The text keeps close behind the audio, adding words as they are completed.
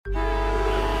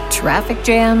Traffic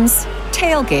jams,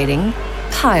 tailgating,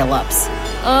 pile-ups.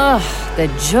 Ugh, the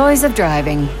joys of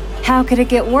driving. How could it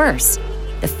get worse?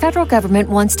 The federal government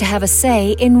wants to have a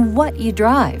say in what you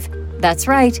drive. That's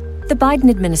right. The Biden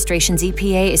administration's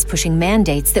EPA is pushing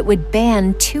mandates that would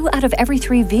ban 2 out of every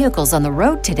 3 vehicles on the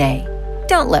road today.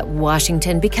 Don't let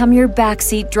Washington become your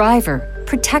backseat driver.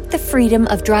 Protect the freedom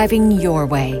of driving your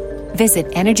way. Visit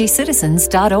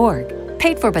EnergyCitizens.org.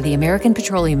 Paid for by the American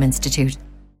Petroleum Institute.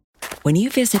 When you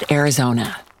visit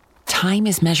Arizona, time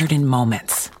is measured in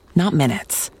moments, not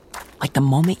minutes. Like the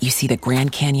moment you see the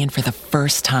Grand Canyon for the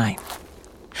first time.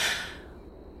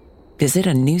 Visit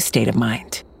a new state of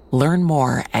mind. Learn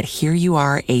more at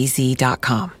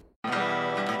hereyouareaz.com.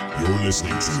 You're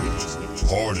listening to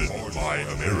Pardoned by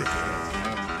America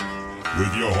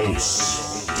with your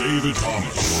hosts, David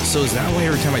Thomas. So is that why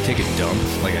every time I take a dump,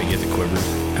 like I get the quivers?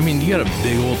 I mean, you got a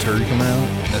big old turd coming out.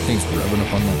 That thing's rubbing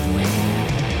up on that lane.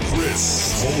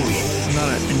 Chris Holo. I'm not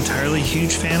an entirely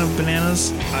huge fan of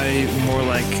bananas. I more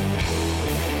like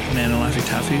banana Laffy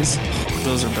Taffies.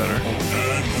 Those are better.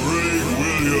 And Greg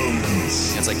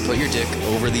Williams. It's like put your dick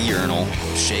over the urinal,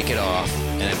 shake it off,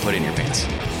 and then put it in your pants.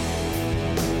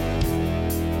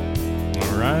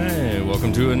 All right,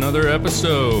 welcome to another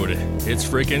episode. It's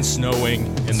freaking snowing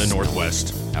in the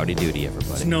Northwest. Howdy doody,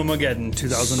 everybody. Snowmageddon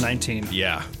 2019.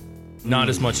 Yeah, not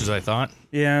as much as I thought,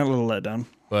 Yeah, a little letdown.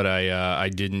 but I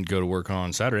didn't go to work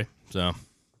on Saturday, so.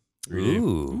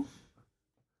 Ooh.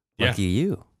 Yeah. Lucky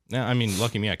you. Yeah, I mean,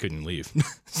 lucky me, I couldn't leave.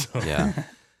 So,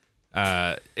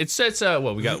 Yeah. it's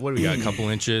what we got? What do we got? A couple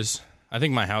inches. I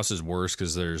think my house is worse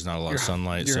because there's not a lot of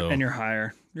sunlight. And you're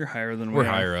higher. You're higher than we're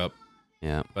higher up.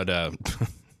 Yeah.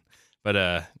 But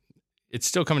it's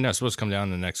still coming down. It's supposed to come down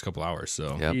in the next couple hours.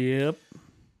 So Yep.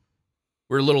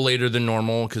 we're a little later than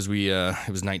normal because it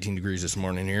was 19 degrees this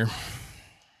morning here.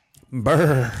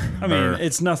 Brr. I mean,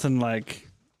 it's nothing like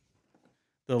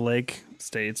the lake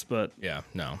states, but Yeah,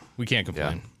 no, we can't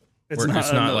complain. it's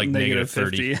not like negative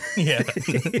 50. 30. Yeah.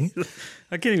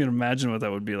 I can't even imagine what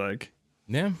that would be like.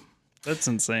 Yeah. That's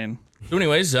insane. So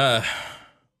anyways,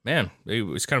 man, it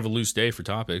was kind of a loose day for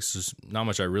topics. There's not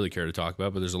much I really care to talk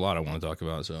about, but there's a lot I want to talk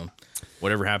about. So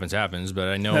whatever happens, happens. But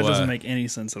I know That doesn't make any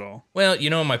sense at all. well,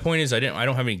 my point is I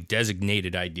don't have any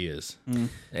designated ideas.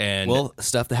 And Well,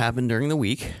 stuff that happened during the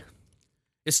week.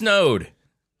 it snowed.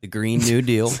 The Green New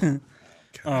Deal.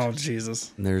 Oh,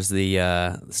 Jesus. There's the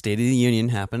State of the Union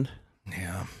happened.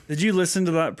 Yeah. Did you listen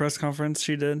to that press conference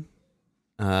she did?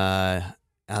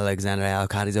 Alexandria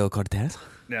Ocasio-Cortez?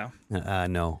 Yeah.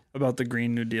 No. About the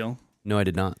Green New Deal. No, I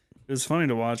did not. It was funny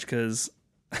to watch because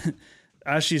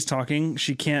as she's talking,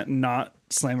 she can't not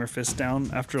slam her fist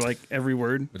down after like every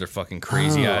word. With her fucking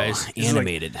crazy eyes.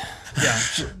 Animated. Yeah,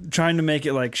 trying to make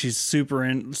it like she's super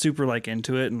like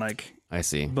into it and like. I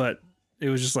see. But it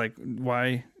was just like,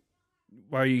 why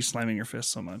are you slamming your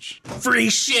fist so much? Free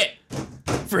shit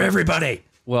for everybody.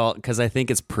 Well, because I think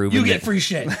it's proven You get that free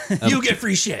shit. You get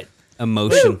free shit.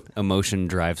 emotion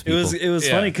drives people. It was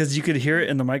funny because you could hear it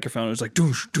in the microphone. It was like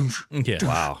douche, douche. Yeah.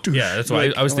 Wow. Yeah, that's why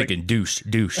Like- I was like- thinking douche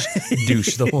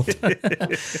the whole time.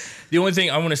 The only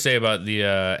thing I want to say about the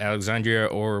Alexandria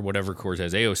or whatever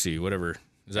Cortez, AOC, whatever.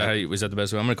 Is that the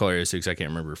best way? I'm going to call her AOC because I can't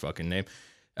remember her fucking name.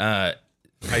 I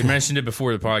mentioned it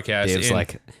before the podcast. Dave's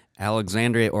like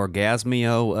Alexandria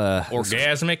Orgasmio.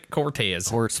 Orgasmic Cortez.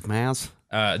 Horsemaz.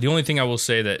 The only thing I will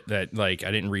say that like I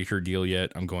didn't read her deal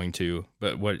yet. I'm going to,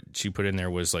 but what she put in there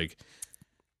was like,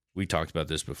 we talked about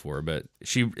this before, but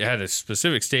she had a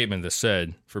specific statement that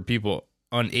said for people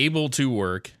unable to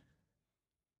work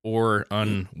or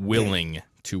unwilling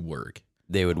to work,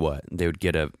 They would what? They would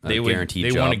get a guaranteed They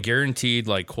job. want a guaranteed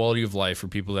like quality of life for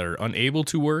people that are unable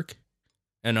to work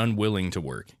and unwilling to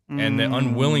work. And the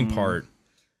unwilling part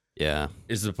Yeah.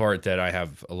 is the part that I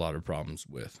have a lot of problems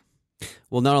with.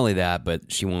 Well, not only that,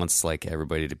 but she wants like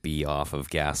everybody to be off of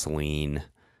gasoline,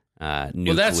 nuclear.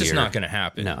 Well, that's just not going to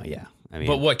happen. No, yeah. I mean,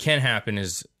 But what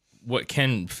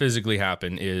can physically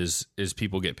happen is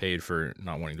people get paid for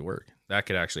not wanting to work. That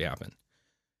could actually happen.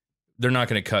 They're not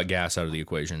going to cut gas out of the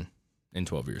equation in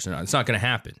 12 years. It's not going to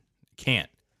happen. It can't.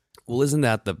 well, isn't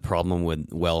that the problem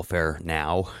with welfare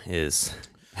now? Is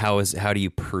how do you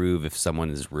prove if someone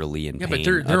is really in pain? But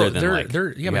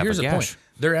but here's the point.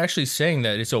 They're actually saying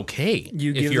that it's okay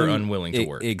if you're unwilling to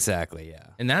work. Exactly, yeah.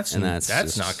 And that's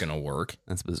just not going to work.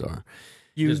 That's bizarre.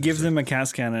 You give them a CAT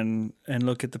scan and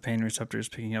look at the pain receptors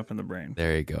picking up in the brain.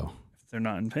 There you go. If they're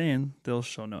not in pain, they'll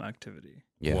show no activity.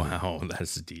 Yeah. Wow,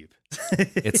 that's deep.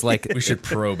 It's like We should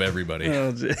probe everybody.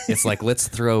 Oh, gee. it's like let's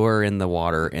throw her in the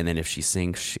water, and then if she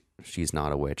sinks, she's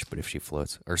not a witch, but if she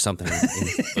floats or something.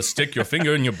 Stick your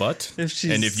finger in your butt, If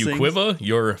she and if you sings- quiver,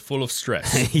 you're full of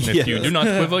stress. And Yes. If you do not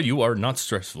quiver, you are not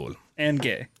stressful. And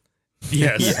gay.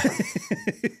 Yes.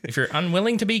 If you're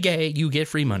unwilling to be gay, you get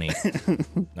free money.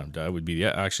 No, that would be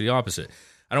actually the opposite.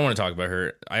 I don't want to talk about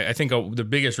her. I think the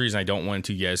biggest reason I don't want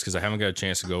to yet is because I haven't got a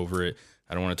chance to go over it.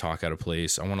 I don't want to talk out of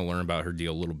place. I want to learn about her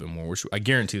deal a little bit more, which I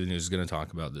guarantee the news is going to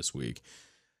talk about this week.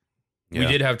 Yeah. We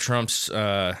did have Trump's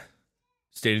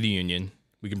State of the Union.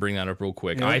 We can bring that up real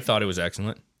quick. Yeah. I thought it was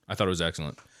excellent. I thought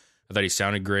he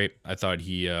sounded great. I thought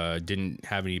he didn't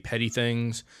have any petty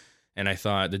things. And I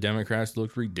thought the Democrats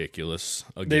looked ridiculous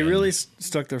again. They really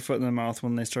stuck their foot in the mouth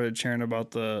when they started cheering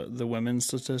about the women's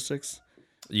statistics.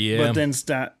 Yeah. But then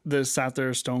they sat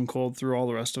there stone cold through all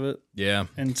the rest of it Yeah.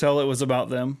 until it was about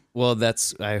them. Well,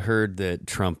 I heard that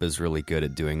Trump is really good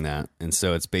at doing that. And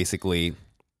so it's basically,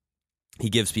 he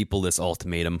gives people this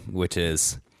ultimatum, which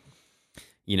is,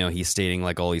 he's stating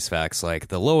like all these facts, like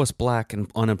the lowest black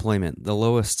unemployment, the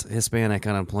lowest Hispanic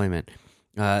unemployment.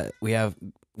 We have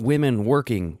women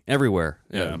working everywhere.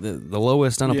 Yeah. The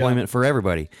lowest unemployment for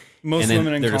everybody. Most And then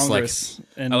women in they're just like, Congress.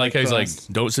 and I like how he's like,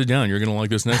 don't sit down. You're going to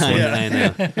like this next one. I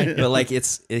know. But like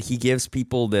he gives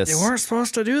people this. they weren't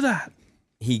supposed to do that.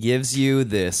 He gives you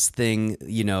this thing,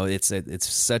 it's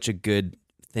such a good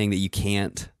thing that you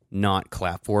can't not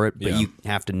clap for it, but Yeah. you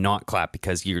have to not clap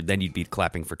because then you'd be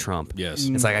clapping for Trump. Yes.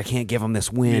 It's like, I can't give him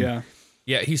this win. Yeah.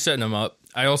 Yeah, he's setting them up.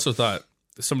 I also thought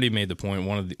somebody made the point,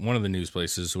 one of the news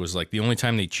places was like the only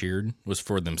time they cheered was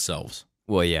for themselves.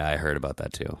 Well, yeah, I heard about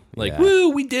that too. Like, Yeah. woo,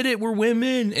 we did it, we're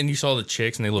women. And you saw the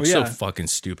chicks and they look Well, yeah. so fucking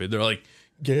stupid. They're like,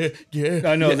 yeah.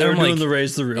 I know. Yeah, They were I'm doing like, the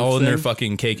raise the roof all in their thing.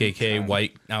 fucking KKK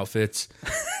white outfits.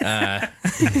 Yeah,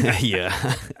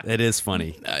 it is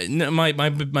funny. No, my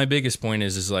biggest point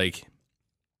is like,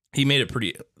 he made it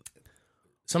pretty.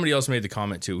 Somebody else made the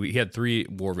comment too. He had 3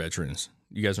 war veterans.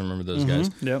 You guys remember those guys?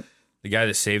 Yep. The guy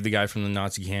that saved the guy from the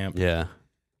Nazi camp. Yeah.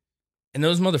 And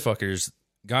those motherfuckers,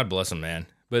 God bless them, man.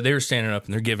 But they were standing up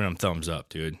and they're giving them thumbs up,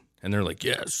 dude. And they're like,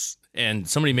 yes. And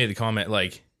somebody made the comment,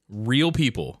 like, real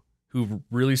people who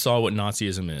really saw what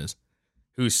Nazism is,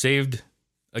 who saved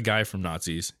a guy from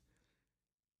Nazis,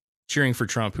 cheering for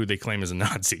Trump, who they claim is a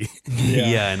Nazi.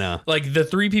 Yeah, I know. Like, the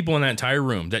 3 people in that entire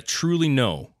room that truly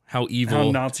know how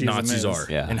evil How Nazism Nazis is. are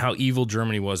Yeah. and how evil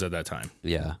Germany was at that time.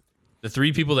 Yeah. The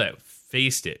 3 people that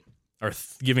faced it are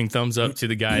giving thumbs up to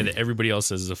the guy that everybody else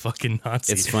says is a fucking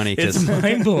Nazi. It's funny It's 'cause-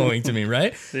 mind blowing to me,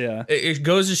 right? Yeah. It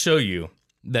goes to show you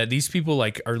that these people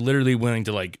like are literally willing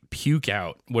to like puke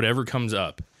out whatever comes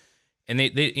up, and they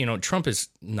Trump is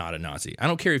not a Nazi. I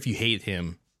don't care if you hate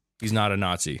him; he's not a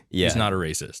Nazi. Yeah. He's not a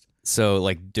racist. So,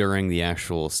 like, during the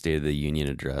actual State of the Union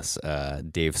address,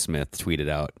 Dave Smith tweeted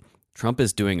out, Trump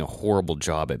is doing a horrible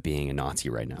job at being a Nazi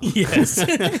right now. Yes,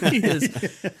 he is.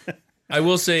 I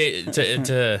will say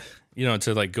to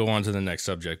like go on to the next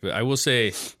subject, but I will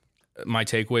say my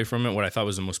takeaway from it, what I thought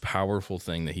was the most powerful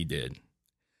thing that he did,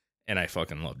 and I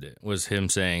fucking loved it, was him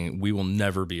saying, "We will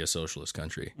never be a socialist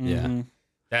country." Yeah.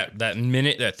 That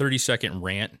 30-second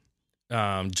rant,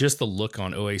 just the look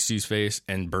on OAC's face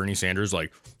and Bernie Sanders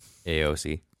like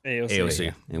AOC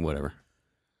AOC, and whatever.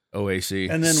 OAC,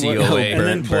 And then COA, and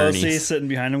then Pelosi Bernie. sitting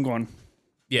behind him going,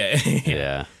 yeah,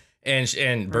 Yeah.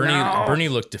 and Bernie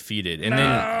looked defeated, and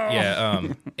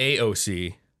then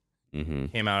AOC Mm-hmm.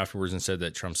 came out afterwards and said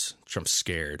that Trump's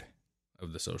scared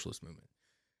of the socialist movement.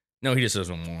 No, he just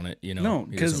doesn't want it. no,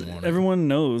 He because doesn't want it. everyone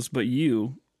knows but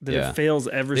you that Yeah. it fails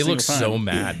every They single look time. so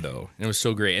mad though, and it was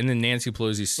so great. And then Nancy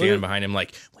Pelosi standing behind him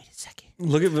like, "Wait a second."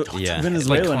 Look at Yeah.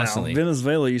 Venezuela Like now. constantly.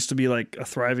 Venezuela used to be like a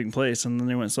thriving place, and then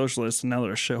they went socialist, and now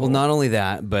they're a shithole. Well, not only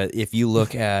that, but if you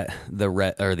look at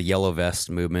the yellow vest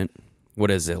movement, what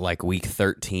is it, like week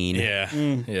 13 Yeah,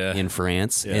 yeah, in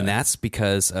France? Yeah. And that's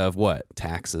because of what?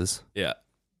 Taxes. yeah.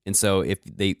 And so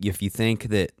if you think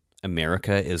that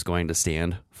America is going to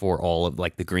stand for all of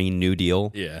like the Green New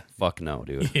Deal, Yeah. fuck no,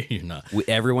 dude. You're not.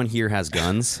 Everyone here has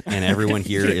guns, and everyone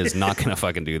here is not going to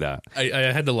fucking do that. I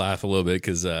had to laugh a little bit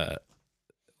because,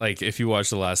 like, if you watch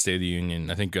the last State of the Union,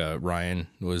 I think Ryan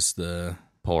was the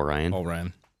Paul Ryan. Paul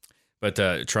Ryan,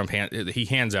 but Trump he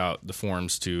hands out the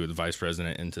forms to the vice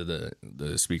president and to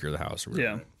the Speaker of the House. Or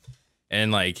whatever. Yeah.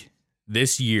 And like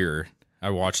this year, I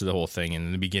watched the whole thing, and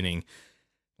in the beginning,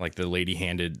 like the lady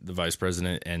handed the vice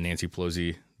president and Nancy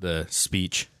Pelosi the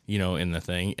speech, in the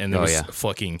thing, and it Oh, was yeah.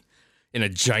 fucking in a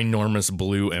ginormous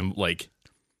blue and like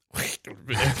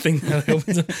thing that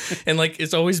opens up. And like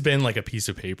it's always been like a piece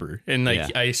of paper, and like Yeah.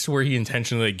 I swear he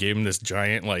intentionally like, gave him this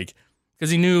giant like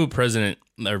because he knew President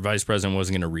or Vice President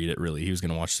wasn't going to read it. Really, he was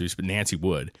going to watch the speech, but Nancy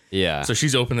would. Yeah. So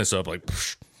she's opened this up like.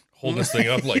 Holding this thing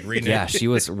up, like reading Yeah, it. she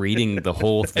was reading the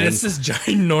whole thing. And it's this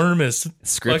ginormous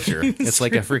scripture. It's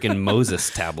like a freaking Moses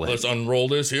tablet. Let's unroll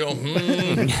this here.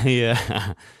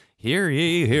 Yeah. Hear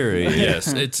ye.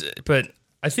 Yes, but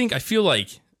I feel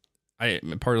like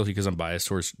partly because I'm biased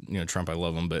towards Trump. I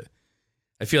love him, but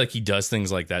I feel like he does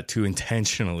things like that to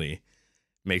intentionally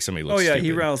make somebody look stupid.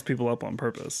 He riles people up on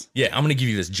purpose. Yeah, I'm going to give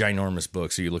you this ginormous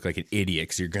book so you look like an idiot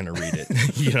because you're going to read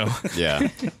it. Yeah.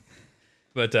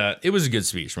 But it was a good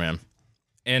speech, man.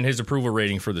 And his approval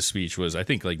rating for the speech was, I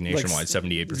think, like nationwide,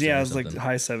 78%. Yeah, it was like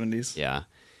high 70s. Yeah.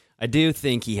 I do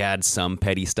think he had some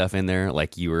petty stuff in there.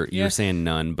 Like you were saying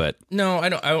none, but no, I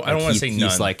don't want to say none.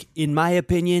 He's like, in my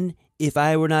opinion, if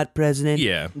I were not president,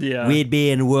 yeah, we'd be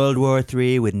in World War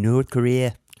III with North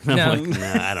Korea. I'm No. like,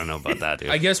 nah, I don't know about that, dude.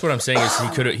 I guess what I'm saying is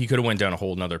he could have went down a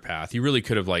whole nother path. He really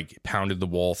could have like pounded the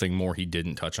wall thing more. He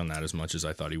didn't touch on that as much as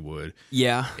I thought he would.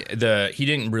 Yeah. He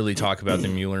didn't really talk about the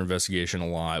Mueller investigation a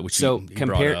lot, which he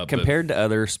compared brought up, compared to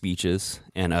other speeches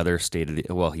and other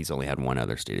he's only had one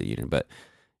other State of the Union, but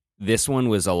this one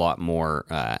was a lot more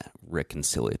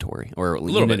reconciliatory, or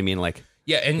you know what I mean, like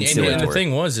yeah. And the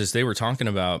thing is they were talking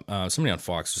about somebody on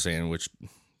Fox was saying, which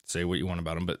say what you want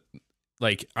about him, but.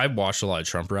 Like, I watched a lot of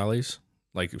Trump rallies,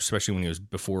 like, especially when he was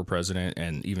before president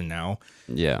and even now.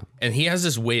 Yeah. And he has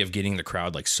this way of getting the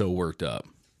crowd, like, so worked up.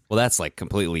 Well, that's, like,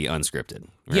 completely unscripted,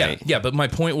 right? Yeah, but my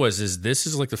point was this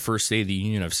is, like, the first State of the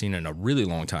Union I've seen in a really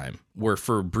long time, where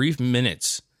for brief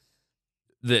minutes,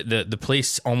 the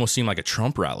place almost seemed like a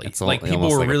Trump rally. It's like, people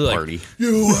were like really party.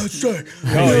 like,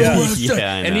 USA!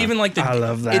 Yeah, and even, like, I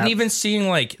love that. And even seeing,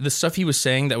 like, the stuff he was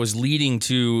saying that was leading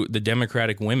to the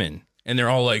Democratic women. And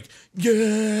they're all like, yeah,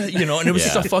 and it was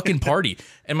just a fucking party.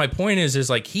 And my point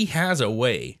is like, he has a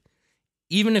way,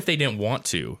 even if they didn't want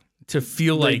to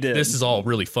feel like this is all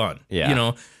really fun.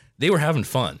 Yeah. They were having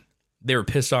fun. They were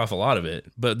pissed off a lot of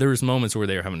it, but there was moments where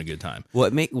they were having a good time.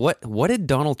 What did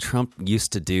Donald Trump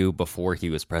used to do before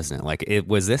he was president? Like,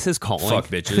 was this his calling? Fuck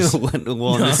bitches.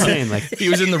 Well, I'm just saying, like, he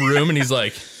was in the room and he's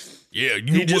like, yeah,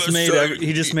 he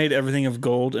just made everything of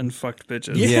gold and fucked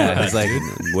bitches. Yeah, he's like,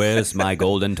 where's my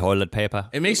golden toilet paper?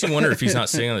 It makes me wonder if he's not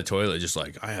sitting on the toilet, just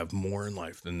like, I have more in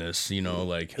life than this,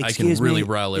 like, I can Excuse really me,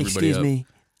 rile everybody excuse up. me,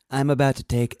 I'm about to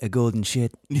take a golden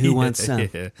shit. Who wants some?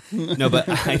 No, but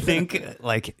I think,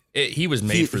 like... he was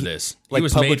made for this. Like, he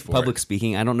was public, made for public it.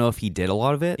 speaking, I don't know if he did a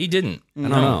lot of it. He didn't. I don't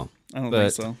know. I don't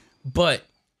think so. But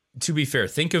to be fair,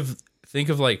 think of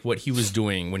like what he was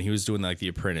doing when he was doing like The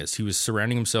Apprentice. He was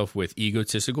surrounding himself with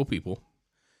egotistical people.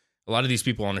 A lot of these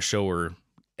people on the show were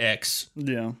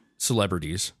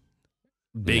celebrities,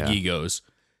 big egos,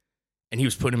 and he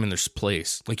was putting them in their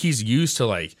place. Like, he's used to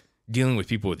like dealing with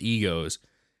people with egos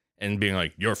and being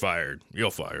like, "You're fired.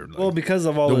 You're fired." Like, well, because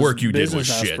of all the his work you did was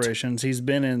business shit. aspirations, he's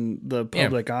been in the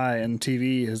public eye and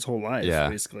TV his whole life,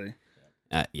 basically.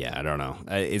 Yeah, I don't know.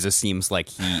 It just seems like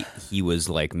he was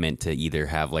like meant to either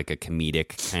have like a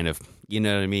comedic kind of, you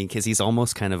know what I mean? Because he's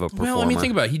almost kind of a performer. Well, I mean,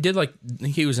 think about it. He did like,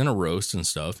 he was in a roast and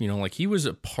stuff. Like he was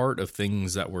a part of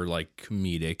things that were like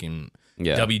comedic and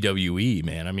WWE.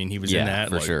 Man, I mean, he was in that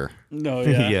for like, sure. No,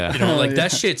 yeah, like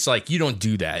that shit's like you don't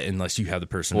do that unless you have the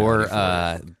personality.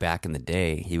 Or back in the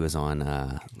day, he was on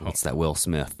what's that Will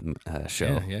Smith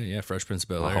show? Yeah, Fresh Prince of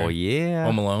Bel-Air. Oh yeah,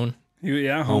 Home Alone.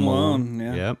 Home Alone.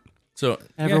 Yeah. Yep. So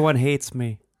everyone hates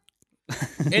me.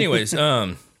 Anyways,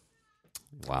 wow.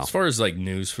 As far as like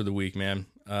news for the week, man,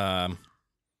 I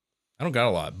don't got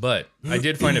a lot, but I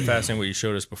did find it fascinating what you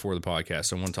showed us before the podcast.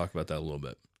 So I want to talk about that a little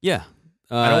bit. Yeah.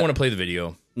 I don't want to play the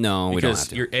video. No, we don't have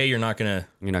to. You're not gonna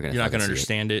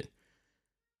understand it.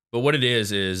 But what it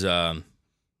is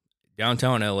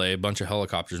downtown LA, a bunch of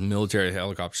helicopters, military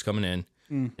helicopters coming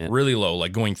in, really low,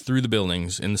 like going through the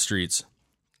buildings in the streets,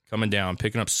 coming down,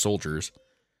 picking up soldiers.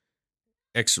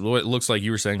 What looks like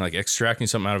you were saying, like extracting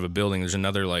something out of a building. There's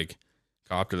another like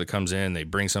copter that comes in. They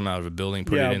bring something out of a building,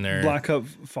 put it in there. Black Hawk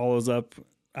follows up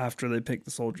after they pick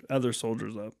the other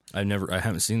soldiers up. I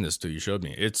haven't seen this till you showed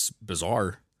me. It's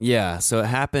bizarre. Yeah, so it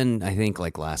happened, I think,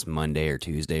 like last Monday or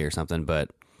Tuesday or something, but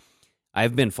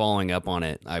I've been following up on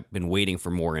it. I've been waiting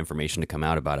for more information to come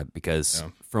out about it because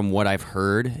from what I've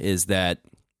heard is that,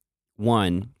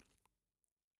 one,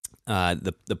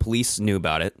 the police knew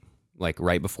about it, like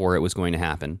right before it was going to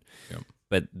happen,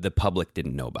 but the public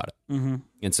didn't know about it. Mm-hmm.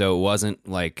 And so it wasn't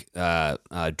like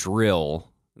a drill,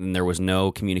 and there was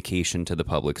no communication to the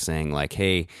public saying like,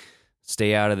 hey,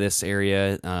 stay out of this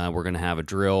area. We're going to have a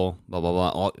drill, blah,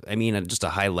 blah, blah. Just a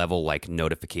high level like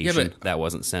notification that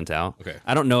wasn't sent out. Okay.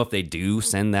 I don't know if they do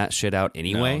send that shit out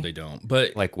anyway. No, they don't.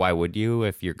 But like, why would you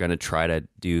if you're going to try to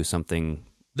do something?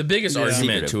 The biggest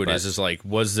argument to it but- is like,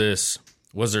 was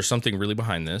there something really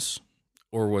behind this,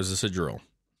 or was this a drill?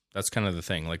 That's kind of the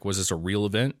thing. Like, was this a real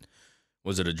event?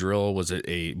 Was it a drill? Was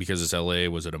it because it's LA,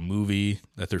 was it a movie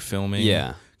that they're filming?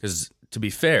 Yeah. Because to be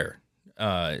fair,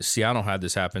 Seattle had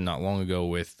this happen not long ago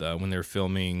with when they were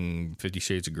filming 50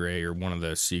 Shades of Grey or one of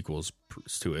the sequels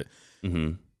to it.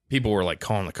 Mm-hmm. People were like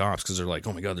calling the cops because they're like,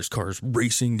 oh my God, there's cars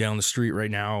racing down the street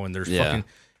right now. And there's fucking,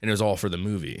 and it was all for the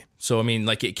movie. So, I mean,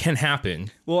 like, it can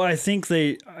happen. Well, I think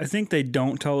they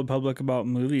don't tell the public about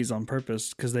movies on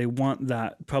purpose because they want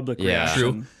that public reaction.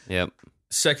 True. Yep.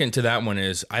 Second to that one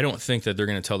is, I don't think that they're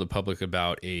going to tell the public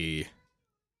about a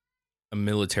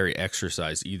military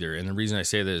exercise either. And the reason I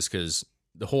say that is because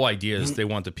the whole idea is they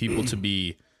want the people to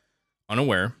be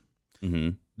unaware.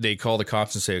 Mm-hmm. They call the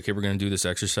cops and say, okay, we're going to do this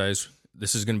exercise.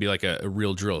 This is going to be like a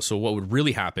real drill. So what would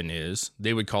really happen is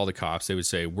they would call the cops. They would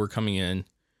say, we're coming in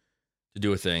to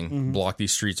do a thing, block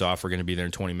these streets off. We're going to be there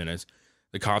in 20 minutes.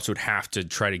 The cops would have to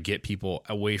try to get people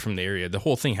away from the area. The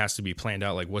whole thing has to be planned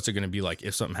out. Like, what's it going to be like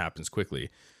if something happens quickly?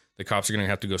 The cops are going to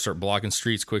have to go start blocking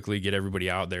streets quickly, get everybody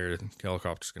out there. The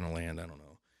helicopter's going to land. I don't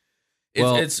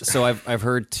know. So I've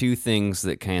heard two things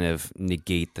that kind of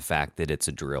negate the fact that it's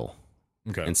a drill.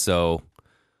 Okay. And so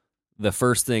the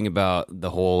first thing about the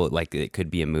whole, like, it could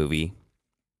be a movie,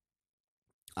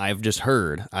 I've just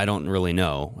heard, I don't really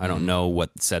know. I don't know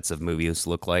what sets of movies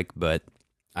look like, but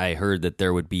I heard that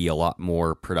there would be a lot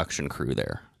more production crew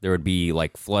there. There would be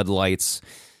like floodlights,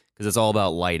 because it's all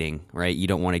about lighting, right? You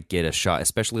don't want to get a shot,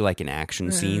 especially like in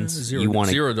action scenes.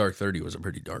 Zero Dark 30 was a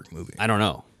pretty dark movie. I don't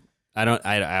know.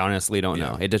 I honestly don't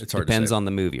know. It just depends on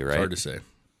the movie, right? It's hard to say.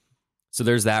 So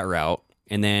there's that route.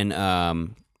 And then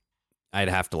I'd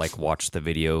have to like watch the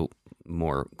video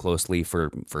more closely for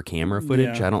camera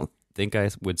footage. Yeah. I don't think I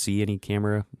would see any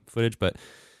camera footage, but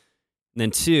then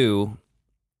two,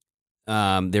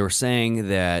 they were saying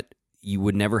that you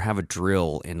would never have a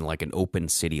drill in like an open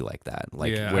city like that.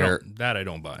 Like where I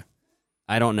don't buy.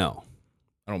 I don't know.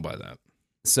 I don't buy that.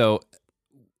 So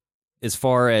as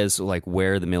far as like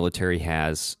where the military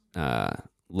has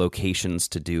locations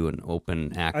to do an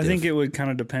open active, I think it would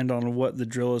kind of depend on what the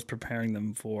drill is preparing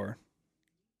them for.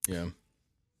 Yeah.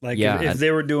 Like if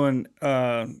they were doing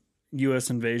U.S.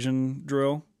 invasion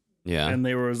drill, and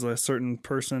there was a certain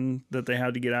person that they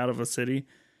had to get out of a city,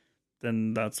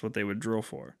 then that's what they would drill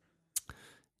for.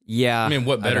 Yeah. I mean,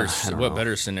 what better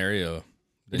scenario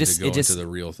than to go into the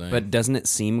real thing? But doesn't it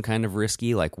seem kind of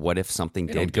risky? Like, what if something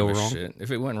did go wrong? Shit.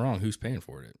 If it went wrong, who's paying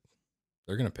for it?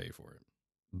 They're going to pay for it.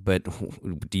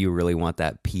 But do you really want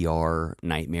that PR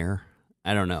nightmare?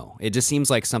 I don't know. It just seems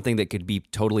like something that could be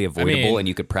totally avoidable, and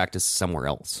you could practice somewhere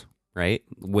else, right?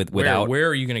 Without where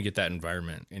are you going to get that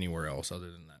environment anywhere else other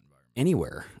than that environment?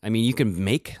 Anywhere. I mean, you can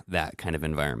make that kind of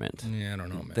environment. Yeah, I don't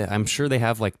know, man. I'm sure they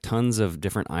have like tons of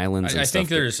different islands. I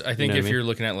think if you're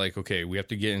looking at like, okay, we have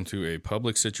to get into a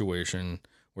public situation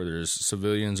where there's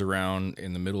civilians around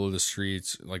in the middle of the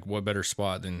streets. Like, what better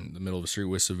spot than the middle of the street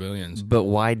with civilians? But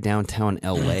why downtown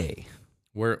LA?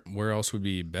 Where else would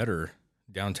be better?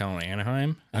 Downtown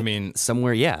Anaheim? I mean,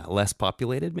 somewhere, less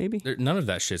populated, maybe. None of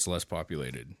that shit's less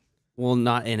populated. Well,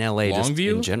 not in LA, Longview? just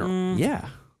in general. Yeah.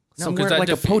 No, somewhere that like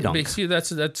a podunk. See, that's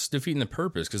defeating the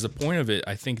purpose. Because the point of it,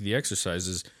 I think, the exercise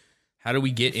is how do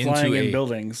we get flying into in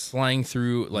buildings, flying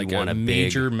through like a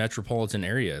major metropolitan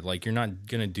area? Like, you're not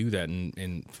gonna do that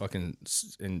in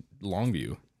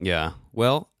Longview. Yeah.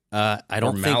 Well, I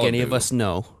don't think any of us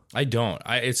know. I don't.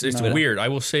 It's weird. I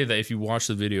will say that if you watch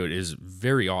the video, it is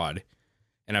very odd,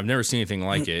 and I've never seen anything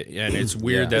like it. And it's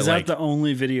weird that is that the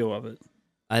only video of it?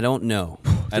 I don't know.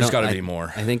 There's got to be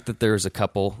more. I think that there's a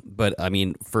couple, but I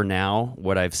mean, for now,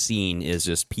 what I've seen is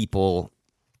just people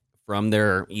from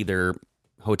their either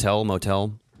hotel,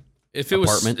 motel,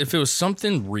 apartment. If it was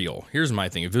something real, here's my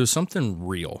thing. If it was something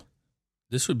real,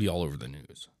 this would be all over the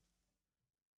news.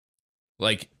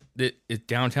 Like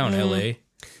downtown LA,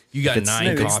 you got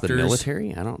 9 copters. The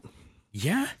military? I don't.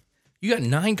 Yeah, you got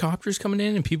 9 copters coming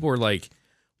in, and people are like,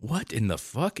 what in the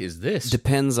fuck is this?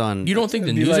 Depends on. You don't think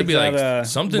the news would be like,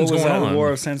 something's going on?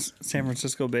 War of San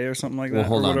Francisco Bay or something like that,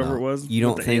 hold or on, whatever it was. You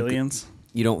don't think aliens?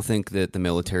 You don't think that the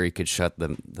military could shut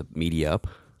the media up?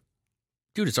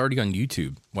 Dude, it's already on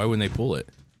YouTube. Why wouldn't they pull it?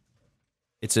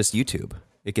 It's just YouTube.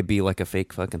 It could be like a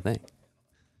fake fucking thing.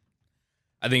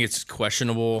 I think it's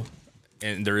questionable,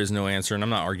 and there is no answer. And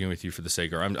I'm not arguing with you for the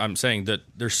sake of. I'm saying that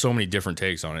there's so many different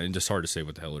takes on it, and it's just hard to say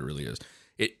what the hell it really is.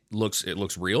 It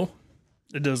looks real.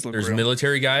 It does look There's real.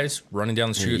 military guys running down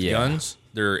the street with guns.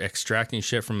 They're extracting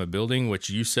shit from a building, which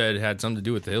you said had something to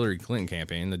do with the Hillary Clinton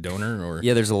campaign, the donor, or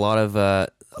there's a lot of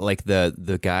like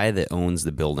the guy that owns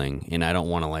the building, and I don't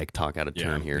want to like talk out of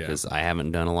turn here because I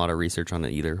haven't done a lot of research on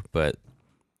it either, but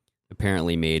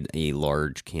apparently made a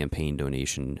large campaign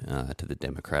donation to the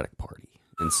Democratic Party,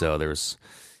 and so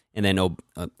and then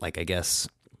like I guess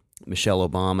Michelle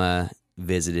Obama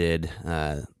visited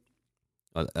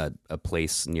a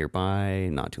place nearby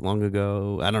not too long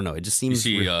ago. I don't know. It just seems.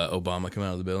 You see Obama come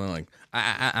out of the building like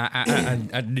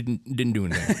I didn't do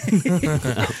anything.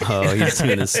 Oh, he's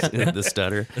doing the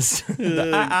stutter.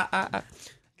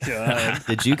 God.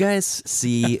 Did you guys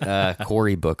see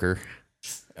Cory Booker?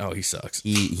 Oh, he sucks.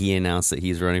 He announced that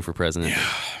he's running for president.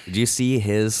 Yeah. Did you see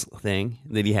his thing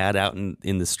that he had out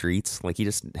in the streets? Like he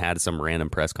just had some random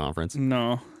press conference.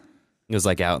 No. It was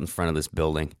like out in front of this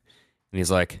building, and he's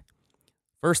like,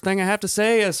 "First thing I have to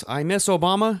say is I miss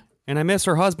Obama and I miss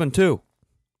her husband too."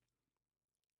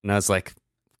 And I was like,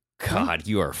 God,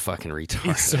 you are fucking retarded.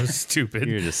 He's so stupid.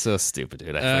 You're just so stupid,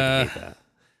 dude. I fucking hate that.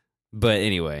 But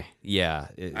anyway, yeah,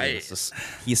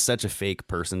 he's such a fake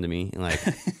person to me. Like,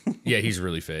 yeah, he's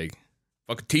really fake.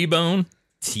 Fucking T-Bone.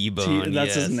 T-Bone.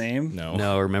 That's his name?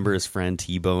 No, remember his friend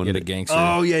T-Bone? Yeah, the gangster.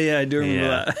 Oh, yeah, I do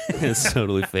remember that. It's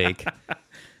totally fake.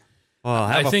 Oh,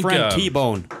 I have a friend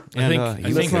T-Bone. I think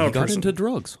he got into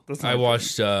drugs. I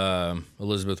watched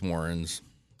Elizabeth Warren's,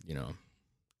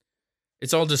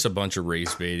 it's all just a bunch of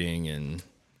race baiting and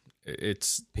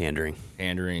it's pandering.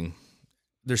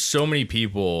 There's so many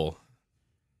people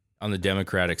on the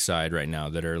Democratic side right now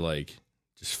that are like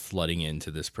just flooding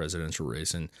into this presidential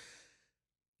race. And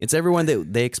it's everyone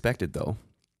that they expected, though.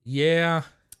 Yeah.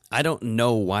 I don't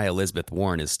know why Elizabeth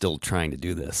Warren is still trying to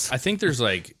do this. I think there's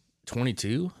like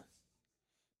 22.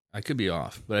 I could be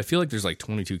off, but I feel like there's like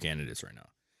 22 candidates right now.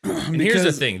 And here's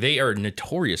the thing. They are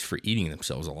notorious for eating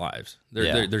themselves alive.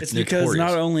 They're it's because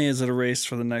not only is it a race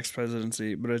for the next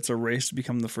presidency, but it's a race to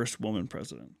become the first woman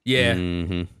president. Yeah.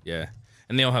 Mm-hmm. Yeah.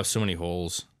 And they all have so many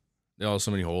holes. But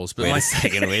wait a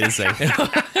second.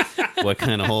 What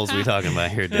kind of holes are we talking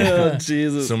about here, dude? Oh,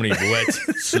 Jesus. So many wet,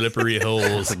 slippery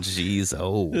holes. Jeez,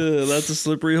 that's a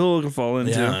slippery hole to fall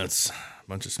into. Yeah, it's a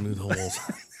bunch of smooth holes.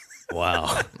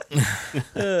 Wow.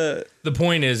 The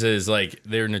point is like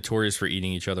they're notorious for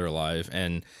eating each other alive,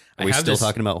 and are we still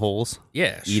talking about holes?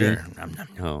 Yeah, eating? Sure.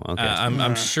 Oh, okay.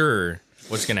 I'm sure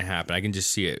what's going to happen. I can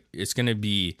just see it. It's going to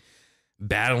be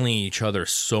battling each other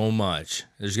so much.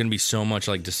 There's going to be so much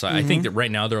like decide. Mm-hmm. I think that right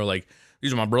now they're like,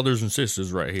 these are my brothers and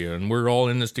sisters right here, and we're all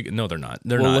in this together. No, they're not.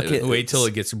 They're not. Wait till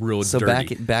it gets real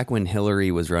dirty. So back when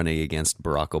Hillary was running against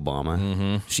Barack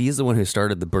Obama, she's the one who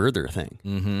started the birther thing.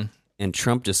 Mm-hmm. And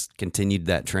Trump just continued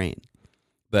that train.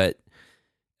 But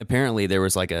apparently there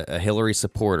was like a Hillary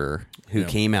supporter who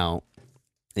came out,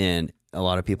 and a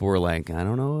lot of people were like, I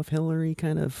don't know if Hillary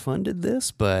kind of funded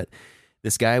this, but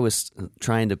this guy was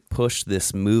trying to push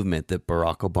this movement that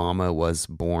Barack Obama was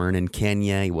born in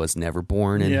Kenya. He was never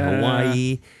born in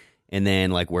Hawaii. And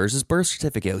then like, where's his birth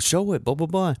certificate? Show it, blah, blah,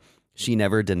 blah. She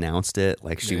never denounced it.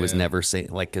 Like she was never saying,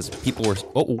 like, because people were,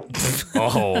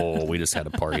 we just had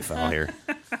a party foul here.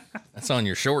 That's on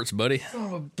your shorts, buddy. Son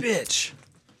of a bitch.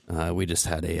 We just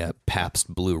had a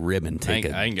Pabst Blue Ribbon take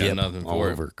I ain't got nothing all for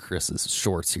it. over Chris's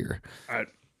shorts here. All right.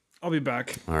 I'll be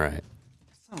back. All right.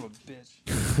 Son of a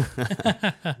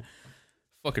bitch.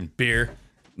 Fucking beer.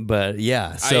 But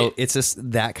yeah, so it's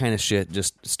just that kind of shit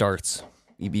just starts,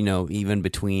 even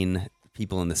between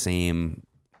people in the same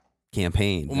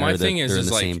campaign. Well, my thing is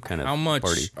like, kind of how much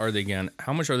party. are they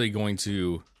going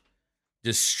to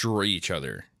destroy each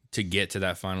other to get to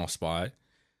that final spot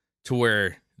to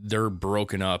where they're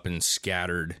broken up and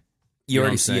scattered? You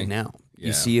already see it now. Yeah.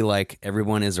 You see like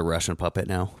everyone is a Russian puppet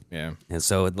now. Yeah. And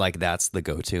so like that's the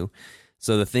go-to.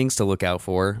 So the things to look out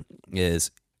for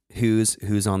is who's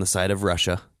on the side of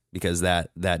Russia, because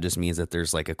that just means that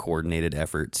there's like a coordinated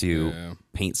effort to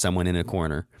paint someone in a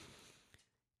corner.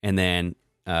 And then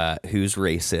who's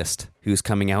racist, who's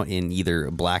coming out in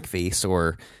either blackface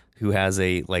or who has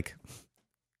a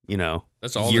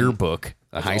that's all yearbook.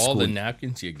 That's high all school. the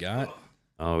napkins you got.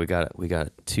 Oh, we got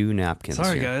 2 napkins.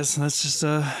 Sorry, here. guys. That's just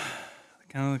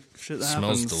kind of shit that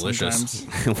Smells happens delicious.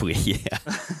 sometimes. Yeah.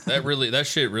 That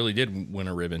shit really did win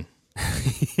a ribbon.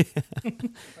 That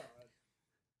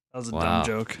was a dumb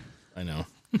joke. I know.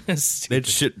 That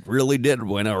shit really did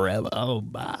win a ribbon. Oh,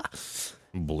 bah.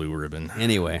 Blue ribbon.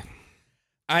 Anyway.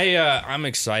 I'm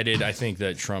excited. I think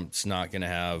that Trump's not going to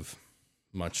have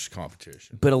much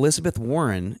competition. But Elizabeth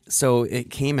Warren, so it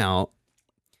came out.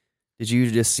 Did you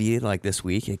just see it like this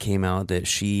week? It came out that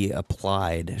she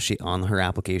applied. On her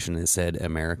application it said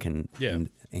American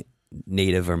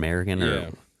Native American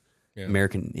or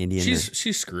American Indian.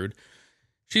 She's screwed.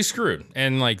 She's screwed.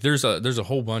 And like there's a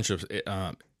whole bunch of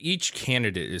each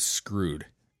candidate is screwed.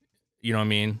 You know what I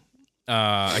mean?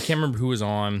 I can't remember who was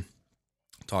on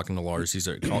talking to Lars. He's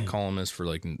a columnist for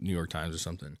like New York Times or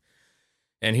something.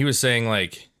 And he was saying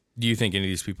like, do you think any of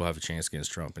these people have a chance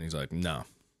against Trump? And he's like, no.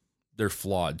 They're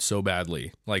flawed so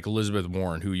badly. Like Elizabeth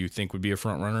Warren, who you think would be a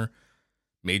front runner,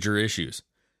 major issues.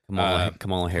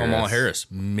 Kamala Harris,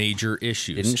 major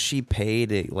issues. Didn't she pay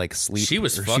to like sleep? She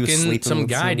was fucking some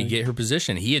guy to get her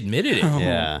position. He admitted it.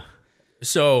 Yeah.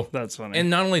 So that's funny. And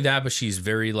not only that, but she's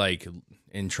very like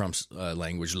in Trump's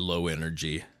language, low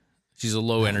energy. She's a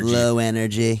low energy. Low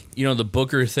energy. You know the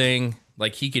Booker thing.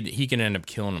 Like he can end up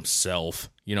killing himself.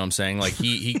 You know what I'm saying? Like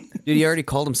he dude, he already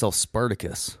called himself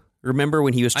Spartacus. Remember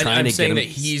when he was trying to get him? That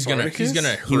he's gonna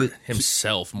hurt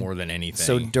himself more than anything.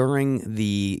 So during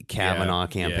the Kavanaugh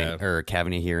campaign or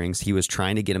Kavanaugh hearings, he was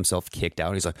trying to get himself kicked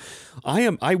out. He's like,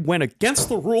 I went against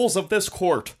the rules of this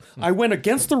court. I went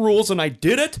against the rules and I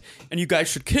did it. And you guys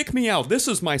should kick me out. This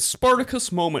is my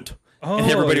Spartacus moment. Oh, and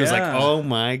everybody was like, "Oh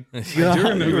my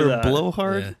god, you're a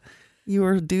blowhard. Yeah. You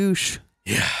are a douche."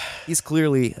 Yeah, he's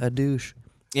clearly a douche.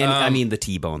 And I mean, the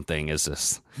T-bone thing is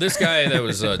just this guy that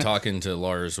was talking to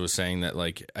Lars was saying that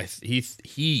like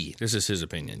he this is his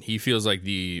opinion. He feels like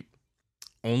the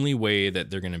only way that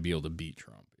they're going to be able to beat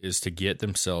Trump is to get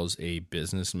themselves a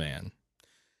businessman.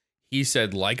 He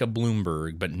said like a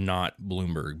Bloomberg, but not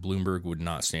Bloomberg. Bloomberg would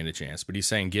not stand a chance. But he's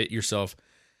saying get yourself.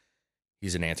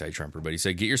 He's an anti-Trumper, but he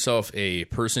said get yourself a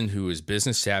person who is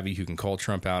business savvy who can call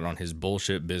Trump out on his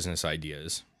bullshit business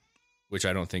ideas, which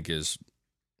I don't think is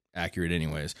accurate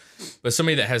anyways, but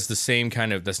somebody that has the same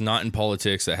kind of, that's not in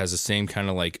politics, that has the same kind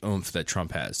of like oomph that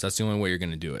Trump has. That's the only way you're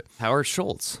going to do it. Howard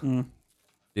Schultz.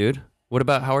 Dude, what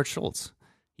about Howard Schultz?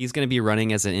 He's going to be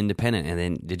running as an independent. And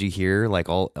then did you hear like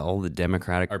all the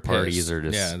Democratic parties are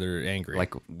just, yeah, they're angry.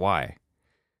 Like why?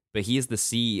 But he is the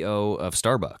CEO of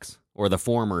Starbucks, or the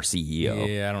former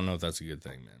CEO. Yeah, I don't know if that's a good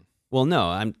thing, man. Well,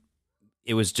 no,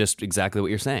 it was just exactly what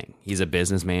you're saying. He's a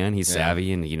businessman. He's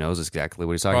savvy, and he knows exactly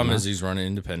what he's talking about. Problem is he's running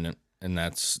independent, and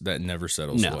that never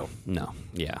settles well. No,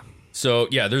 yeah. So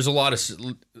yeah, there's a lot of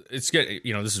this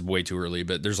is way too early,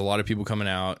 but there's a lot of people coming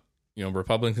out. You know,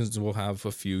 Republicans will have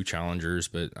a few challengers,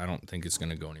 but I don't think it's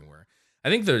going to go anywhere. I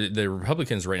think the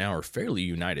Republicans right now are fairly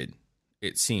united.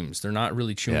 It seems they're not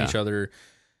really chewing each other.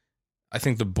 I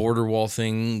think the border wall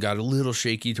thing got a little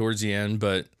shaky towards the end,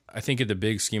 but I think at the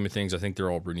big scheme of things, I think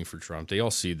they're all rooting for Trump. They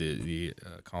all see the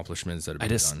accomplishments that have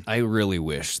been done. I really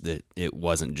wish that it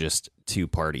wasn't just two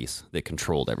parties that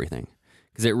controlled everything,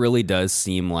 because it really does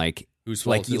seem like whose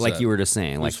fault is like that? You were just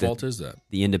saying, whose fault is that?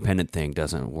 The independent thing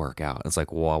doesn't work out. It's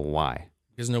like, well, why?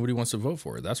 Because nobody wants to vote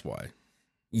for it. That's why.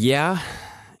 Yeah.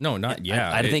 No, not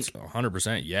yeah. I think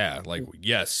 100%. Yeah, like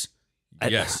yes.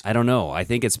 Yes. I don't know. I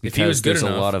think it's because there's a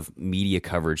lot of media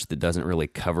coverage that doesn't really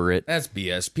cover it. That's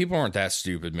BS. People aren't that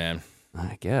stupid, man.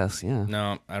 I guess, yeah.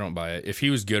 No, I don't buy it. If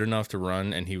he was good enough to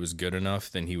run and he was good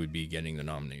enough, then he would be getting the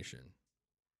nomination.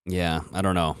 Yeah, I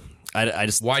don't know. I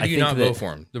just why do you not vote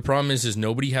for him? The problem is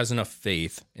nobody has enough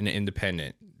faith in an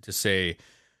independent to say,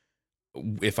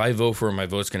 if I vote for him, my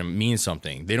vote's going to mean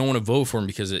something. They don't want to vote for him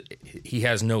because he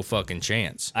has no fucking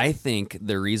chance. I think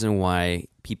the reason why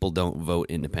people don't vote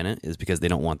independent is because they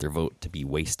don't want their vote to be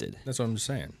wasted. That's what I'm just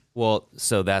saying. Well,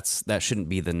 so that shouldn't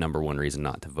be the number one reason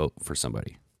not to vote for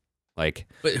somebody. Like,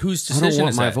 but whose decision I don't want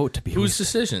is my that? vote to be whose wasted.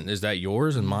 decision is that?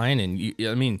 Yours and mine? And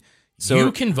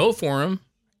you can vote for him,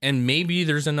 and maybe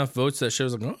there's enough votes that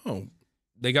shows like, oh,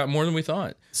 they got more than we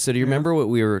thought. So do you remember what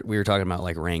we were talking about,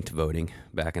 like ranked voting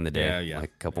back in the day,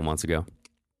 like a couple months ago?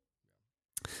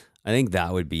 I think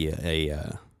that would be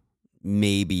a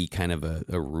maybe kind of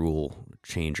a rule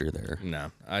changer there.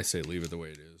 No, I say leave it the way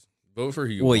it is. Vote for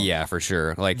who you want. Well, yeah, for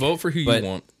sure. Like vote for who you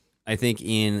want. I think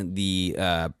in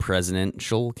the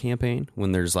presidential campaign,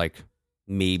 when there's like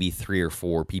maybe 3 or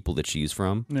 4 people to choose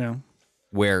from,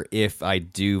 where if I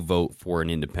do vote for an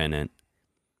independent,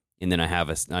 and then I have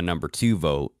a number 2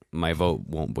 vote, my vote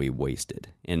won't be wasted.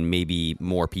 And maybe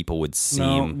more people would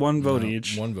seem... No, one vote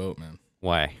each. One vote, man.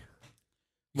 Why?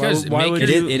 Because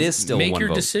it is still make one your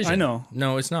vote. decision. I know.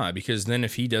 No, it's not. Because then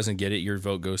if he doesn't get it, your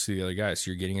vote goes to the other guy. So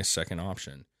you're getting a second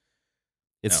option.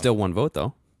 It's still one vote,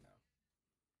 though.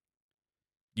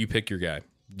 You pick your guy.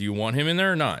 Do you want him in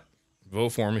there or not? Vote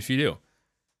for him if you do.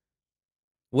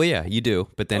 Well, yeah, you do,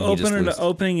 but then he just loses.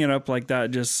 Opening it up like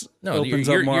that just opens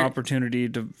up more opportunity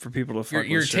for people to fuck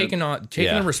You're with taking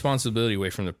shit. the responsibility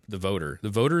away from the voter. The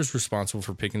voter is responsible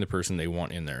for picking the person they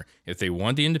want in there. If they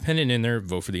want the independent in there,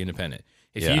 vote for the independent.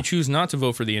 If you choose not to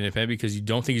vote for the independent because you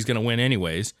don't think he's going to win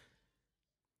anyways,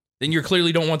 then you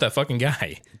clearly don't want that fucking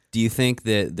guy. Do you think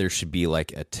that there should be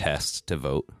like a test to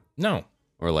vote? No.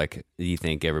 Or like, do you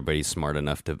think everybody's smart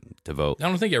enough to vote? I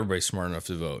don't think everybody's smart enough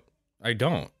to vote. I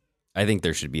don't. I think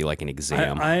there should be like an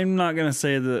exam. I'm not going to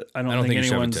say that I don't think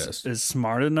anyone is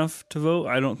smart enough to vote.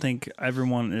 I don't think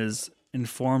everyone is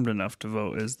informed enough to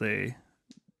vote as they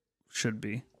should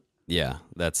be. Yeah,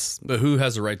 that's... But who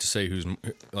has the right to say who's...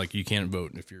 Like, you can't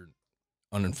vote if you're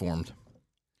uninformed?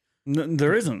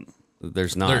 There isn't.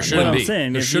 There's not. There shouldn't what be. I'm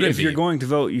saying, There if you're going to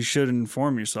vote, you should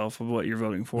inform yourself of what you're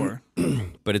voting for.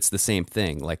 But it's the same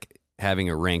thing. Like, having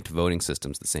a ranked voting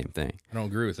system's the same thing. I don't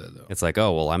agree with that, though. It's like,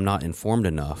 oh, well, I'm not informed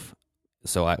enough,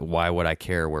 so why would I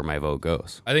care where my vote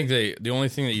goes? I think the only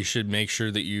thing that you should make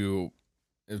sure that you,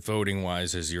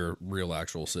 voting-wise, is you're a real,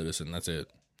 actual citizen. That's it.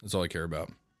 That's all I care about.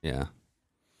 Yeah.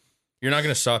 You're not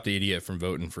going to stop the idiot from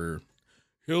voting for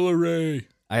Hillary.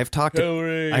 I've talked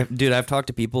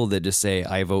to people that just say,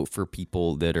 I vote for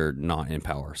people that are not in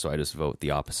power, so I just vote the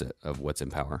opposite of what's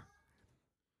in power.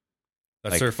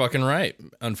 That's their fucking right.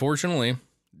 Unfortunately,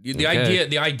 the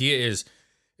idea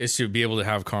is to be able to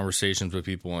have conversations with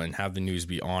people and have the news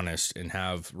be honest and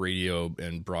have radio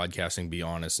and broadcasting be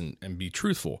honest and be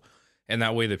truthful. And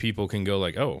that way the people can go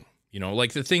like, oh,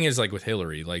 like the thing is like with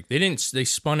Hillary, like they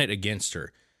spun it against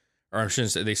her, or I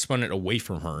shouldn't say, they spun it away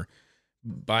from her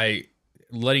by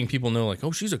letting people know like,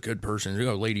 oh, she's a good person,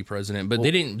 lady president. But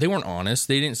they weren't honest.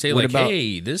 They didn't say like,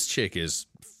 hey, this chick is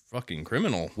fucking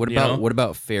criminal. What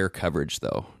about fair coverage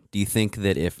though? Do you think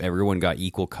that if everyone got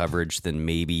equal coverage, then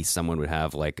maybe someone would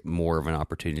have like more of an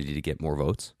opportunity to get more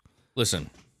votes? Listen,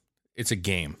 it's a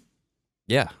game.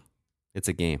 Yeah, it's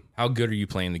a game. How good are you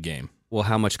playing the game? Well,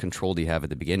 how much control do you have at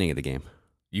the beginning of the game?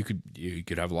 You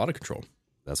could have a lot of control.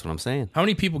 That's what I'm saying. How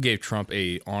many people gave Trump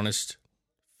a honest,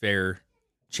 fair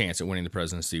chance at winning the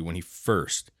presidency when he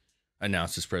first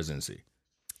announced his presidency?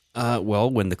 Well,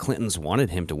 when the Clintons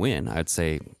wanted him to win, I'd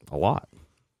say a lot.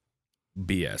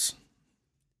 BS.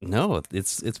 No,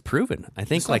 it's proven. I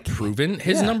think it's like proven.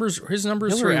 His numbers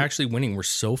for actually winning were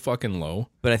so fucking low.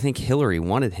 But I think Hillary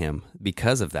wanted him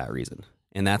because of that reason,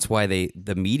 and that's why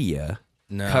the media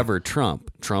covered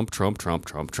Trump.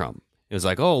 It was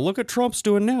like, oh, look what Trump's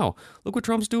doing now. Look what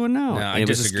Trump's doing now. No, and it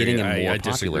was just getting him more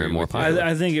popular and more popular.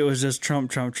 I think it was just Trump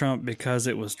because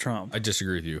it was Trump. I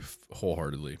disagree with you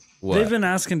wholeheartedly. What? They've been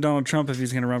asking Donald Trump if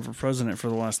he's going to run for president for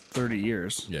the last 30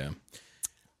 years. Yeah.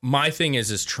 My thing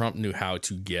is Trump knew how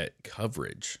to get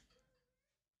coverage.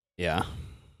 Yeah.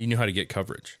 He knew how to get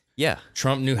coverage. Yeah.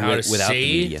 Trump knew how to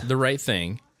say the right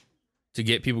thing to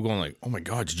get people going like, oh my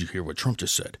God, did you hear what Trump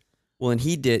just said? Well, and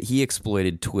he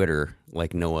exploited Twitter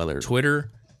like no other. Twitter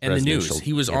and the news.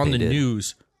 He was on the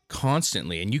news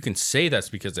constantly. And you can say that's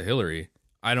because of Hillary.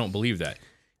 I don't believe that.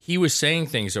 He was saying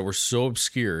things that were so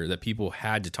obscure that people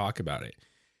had to talk about it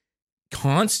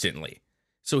constantly.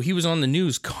 So he was on the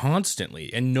news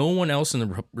constantly. And no one else in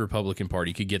the Republican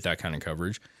Party could get that kind of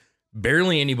coverage.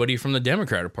 Barely anybody from the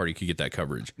Democratic Party could get that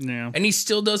coverage. Yeah. And he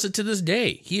still does it to this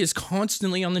day. He is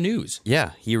constantly on the news.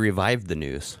 Yeah, he revived the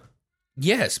news.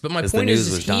 Yes, but my point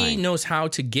is he knows how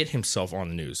to get himself on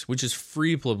the news, which is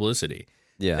free publicity.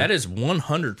 Yeah. That is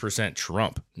 100%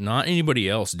 Trump, not anybody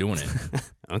else doing it.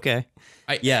 Okay.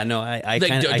 I agree.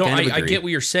 I get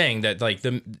what you're saying, that like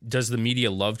does the media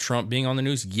love Trump being on the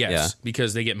news? Yes,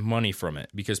 because they get money from it,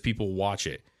 because people watch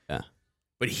it. Yeah.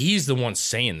 But he's the one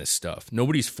saying this stuff.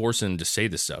 Nobody's forcing him to say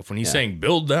this stuff. When he's saying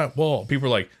build that wall, people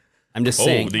are like, I'm just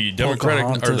saying, the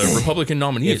Democratic or the Republican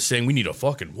nominee is saying we need a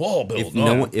fucking wall built.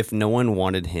 If no one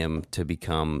wanted him to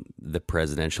become the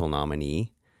presidential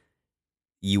nominee,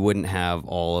 you wouldn't have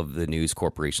all of the news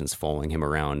corporations following him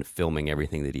around, filming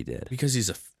everything that he did.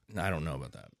 Because I don't know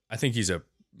about that. I think he's a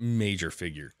major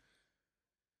figure.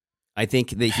 I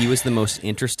think that he was the most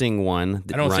interesting one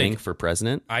running for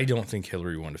president. I don't think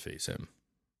Hillary wanted to face him.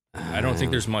 I don't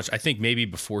think there's much. I think maybe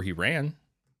before he ran,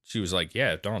 she was like,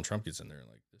 yeah, if Donald Trump gets in there,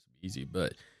 like, easy,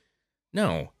 but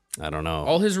no, I don't know.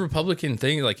 All his Republican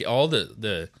thing, like all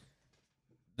the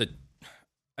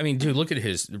I mean, dude, look at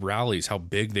his rallies, how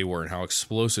big they were and how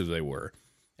explosive they were.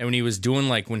 And when he was doing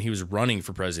when he was running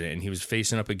for president and he was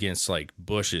facing up against like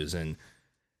Bushes and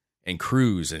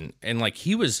Cruz and like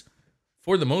he was,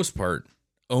 for the most part,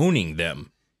 owning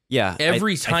them. Yeah.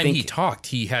 Every time he talked,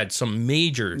 he had some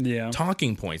major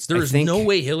talking points. There was no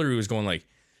way Hillary was going like,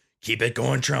 keep it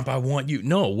going, Trump, I want you.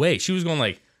 No way. She was going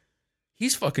like,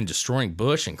 he's fucking destroying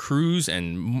Bush and Cruz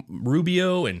and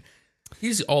Rubio, and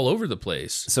he's all over the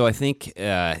place. So I think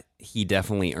he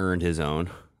definitely earned his own.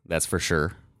 That's for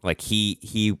sure. Like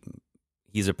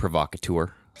he's a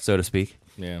provocateur, so to speak.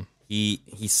 Yeah.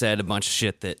 He said a bunch of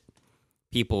shit that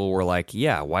people were like,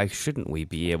 yeah, why shouldn't we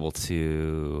be able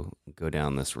to go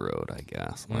down this road, I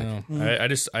guess. Like,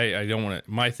 I don't want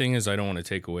to, my thing is I don't want to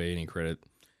take away any credit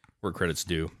where credit's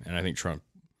due. And I think Trump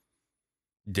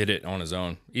did it on his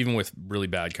own, even with really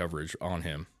bad coverage on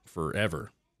him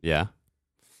forever. Yeah.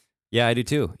 Yeah, I do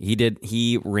too.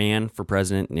 He ran for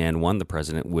president and won the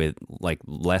president with like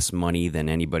less money than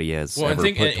anybody has ever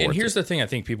put towards and here's it. the thing I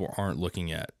think people aren't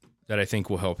looking at that I think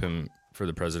will help him for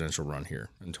the presidential run here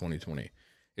in 2020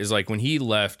 is like when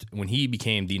he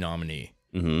became the nominee,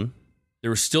 there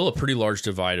was still a pretty large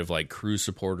divide of like Cruz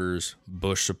supporters,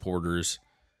 Bush supporters,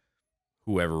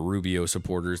 whoever, Rubio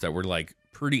supporters that were like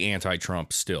pretty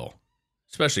anti-Trump still,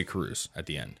 especially Cruz at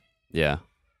the end. Yeah.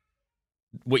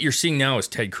 What you're seeing now is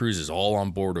Ted Cruz is all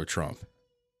on board with Trump.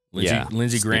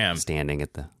 Lindsey Graham standing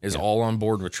at is all on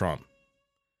board with Trump.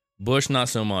 Bush, not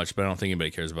so much, but I don't think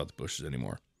anybody cares about the Bushes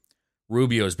anymore.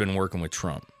 Rubio has been working with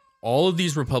Trump. All of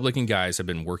these Republican guys have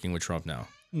been working with Trump now.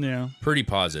 Yeah. Pretty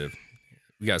positive.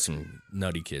 We got some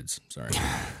nutty kids. Sorry.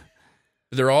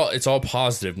 It's all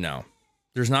positive now.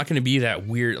 There's not going to be that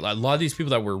weird. A lot of these people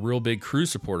that were real big Cruz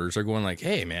supporters are going like,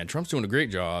 hey, man, Trump's doing a great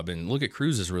job. And look at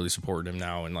Cruz is really supporting him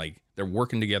now. And like they're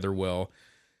working together well.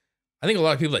 I think a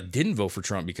lot of people that didn't vote for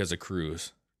Trump because of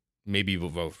Cruz maybe will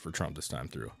vote for Trump this time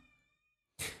through.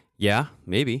 Yeah,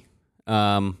 maybe.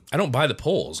 I don't buy the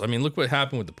polls. I mean, look what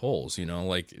happened with the polls. You know,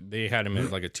 like they had him at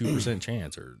like a 2%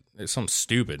 chance or it's something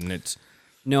stupid. And it's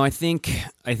no, I think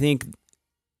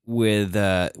with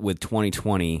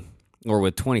 2020 or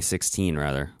with 2016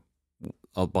 rather,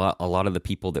 a lot of the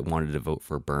people that wanted to vote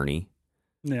for Bernie,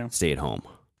 stayed home,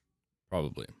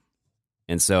 probably.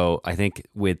 And so I think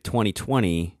with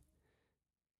 2020,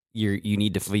 you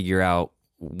need to figure out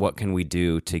what can we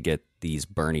do to get these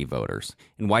Bernie voters.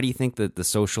 And why do you think that the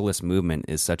socialist movement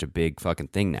is such a big fucking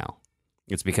thing now?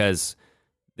 It's because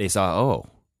they saw,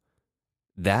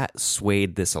 that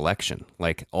swayed this election.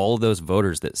 Like all of those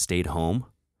voters that stayed home,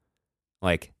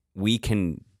 like we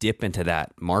can dip into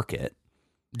that market,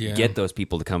 get those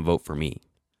people to come vote for me.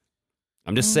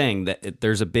 I'm just saying that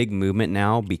there's a big movement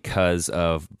now because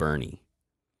of Bernie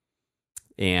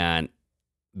and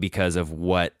because of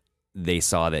what they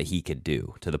saw that he could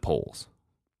do to the polls.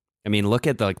 I mean, look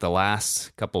at the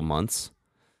last couple months,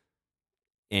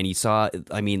 and you saw,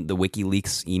 I mean, the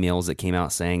WikiLeaks emails that came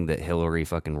out saying that Hillary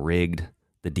fucking rigged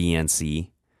the DNC.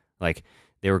 Like,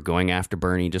 they were going after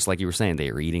Bernie, just like you were saying.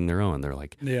 They were eating their own. They're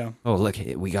like, oh, look,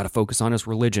 we got to focus on his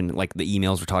religion. Like, the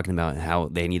emails were talking about how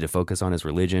they need to focus on his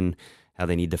religion, how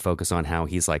they need to focus on how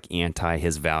he's, like, anti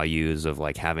his values of,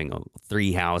 like, having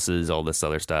 3 houses, all this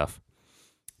other stuff.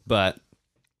 But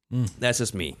that's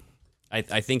just me.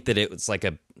 I think that it's like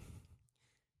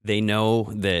they know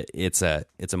that it's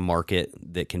a market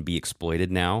that can be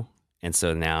exploited now. And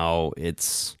so now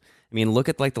it's, I mean, look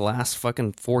at like the last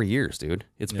fucking 4 years, dude.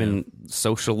 It's been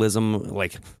socialism.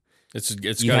 Like it's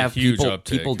got a huge uptick.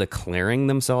 People declaring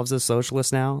themselves as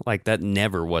socialists now. Like that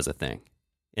never was a thing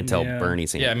until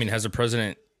Bernie's hand. Yeah. I mean, has the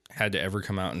president had to ever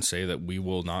come out and say that we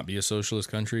will not be a socialist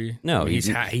country? No, I mean,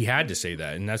 he had to say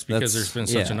that. And that's because there's been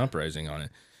such an uprising on it.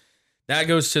 That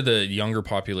goes to the younger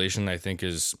population, I think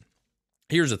here's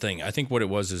the thing. I think what it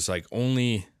was is like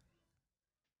only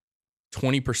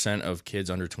 20% of kids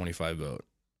under 25 vote.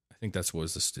 I think that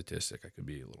was the statistic. I could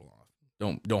be a little off.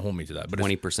 Don't hold me to that. But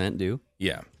 20% do?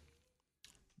 Yeah.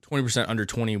 20% under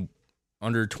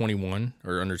 21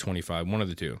 or under 25, one of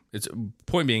the two. It's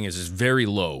point being is very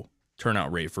low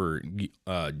turnout rate for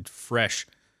fresh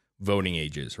voting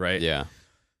ages, right? Yeah.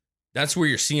 That's where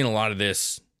you're seeing a lot of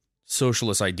this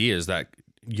socialist ideas that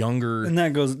younger, and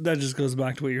that just goes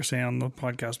back to what you're saying on the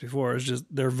podcast before. It's just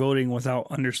they're voting without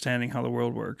understanding how the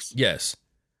world works. Yes,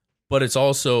 but it's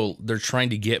also they're trying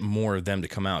to get more of them to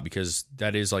come out because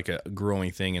that is like a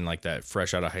growing thing in like that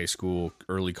fresh out of high school,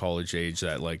 early college age,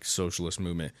 that like socialist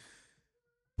movement.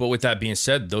 But with that being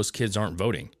said, those kids aren't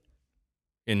voting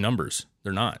in numbers.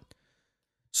 They're not.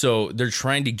 So they're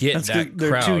trying to get that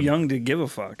they're crowd. Too young to give a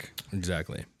fuck.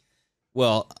 Exactly.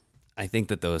 Well, I think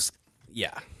that those.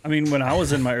 Yeah. I mean, when I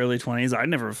was in my early 20s, I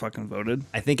never fucking voted.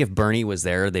 I think if Bernie was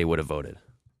there, they would have voted.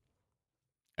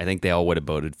 I think they all would have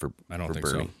voted for I don't think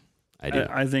Bernie. so. I do.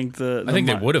 I think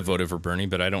they would have voted for Bernie,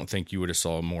 but I don't think you would have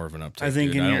saw more of an uptick. I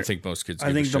don't think most kids.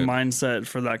 I think the mindset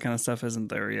for that kind of stuff isn't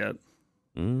there yet.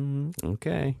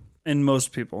 Okay. And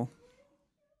most people.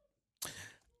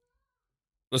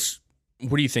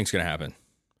 What do you think's going to happen?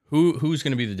 Who's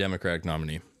going to be the Democratic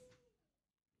nominee?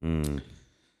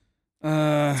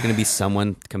 It's going to be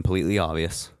someone completely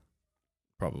obvious.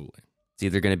 Probably. It's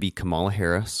either going to be Kamala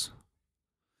Harris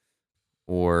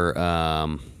or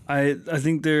I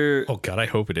think they're. Oh God, I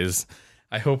hope it is.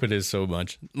 I hope it is so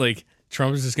much. Like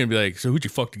Trump is just going to be like, so who'd you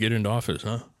fuck to get into office,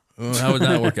 huh? Well, how would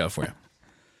that work out for you?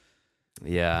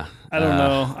 Yeah. I don't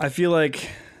know. I feel like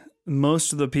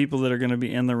most of the people that are going to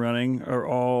be in the running are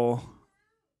all,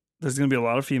 there's going to be a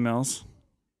lot of females.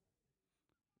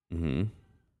 Mm-hmm.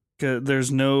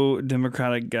 There's no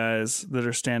Democratic guys that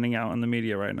are standing out in the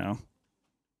media right now.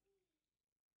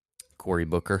 Cory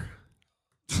Booker.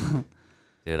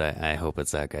 Dude, I hope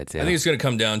it's that guy too. I think it's going to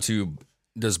come down to,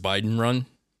 does Biden run?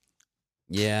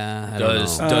 Yeah, I don't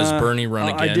know. Does Bernie run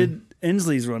again?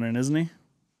 Inslee's running, isn't he? Who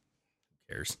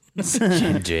cares?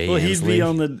 Jay Well,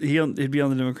 Inslee. he'd be on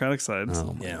the Democratic side.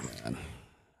 Oh, yeah.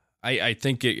 I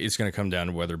think it's going to come down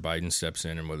to whether Biden steps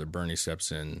in and whether Bernie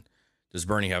steps in. Does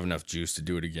Bernie have enough juice to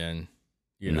do it again?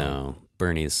 No,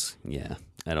 Bernie's. Yeah,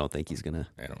 I don't think he's gonna.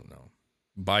 I don't know.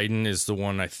 Biden is the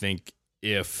one I think.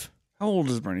 How old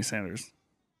is Bernie Sanders?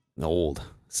 Old.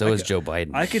 So is Joe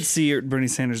Biden. I could see Bernie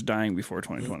Sanders dying before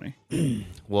 2020.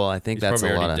 Well, I think he's that's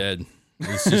probably a lot already of dead.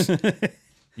 He's just,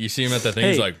 you see him at the thing.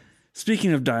 He's like,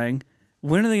 speaking of dying,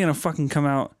 when are they gonna fucking come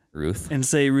out Ruth and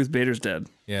say Ruth Bader's dead?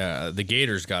 yeah, the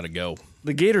Gator's got to go.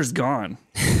 The Gator's gone.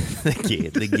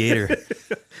 the Gator.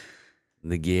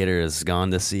 The Gator has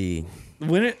gone to sea.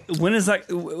 When is that?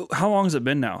 How long has it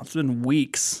been now? It's been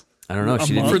weeks. I don't know.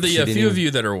 For the few of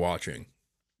you that are watching,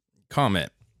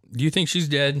 comment. Do you think she's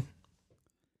dead?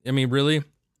 I mean, really?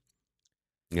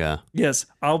 Yeah. Yes,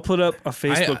 I'll put up a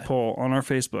Facebook poll on our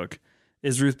Facebook.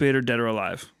 Is Ruth Bader dead or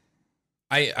alive?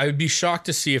 I would be shocked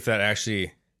to see if that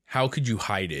actually. How could you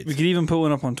hide it? We could even put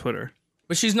one up on Twitter.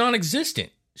 But she's non-existent.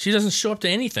 She doesn't show up to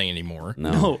anything anymore.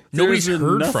 No. Nobody's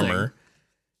heard from her.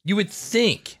 You would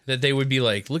think that they would be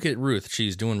like, look at Ruth.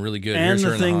 She's doing really good. And Here's her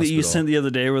the in the thing that you hospital. sent the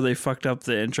other day where they fucked up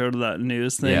the intro to that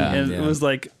news thing. Yeah, and yeah. it was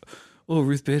like, oh,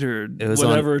 Ruth Bader, It was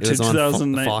whatever, on- it to was on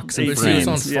 2008. Fox and But she Friends.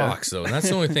 was on Yeah. Fox, though. And that's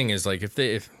the only thing is, like,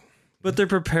 if But they're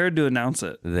prepared to announce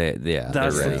it. That's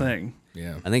That's the the thing.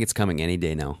 yeah. I think it's coming any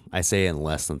day now. I say in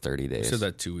less than 30 I days. said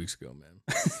that 2 weeks ago, man.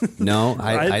 No,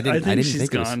 I didn't she's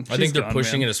think it was. gone. I think they're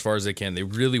pushing man. it as far as they can. They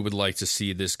really would like to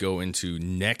see this go into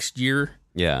next year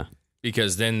Yeah.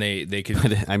 because then they could.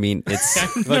 But I mean, it's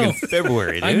fucking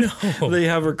February, dude. I know. They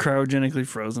have her cryogenically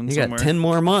frozen You somewhere. got 10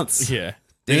 more months. Yeah.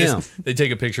 Damn. They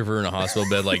take a picture of her in a hospital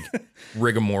bed, like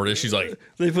rigor mortis. She's like,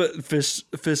 They put fish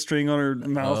string on her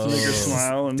mouth to make her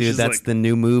smile. And Dude, she's that's like, the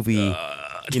new movie.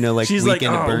 Like she's like,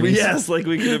 Weekend at Bernie's. yes, like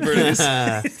Weekend at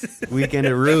Bernie's. Weekend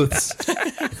at Ruth's.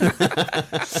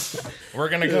 we're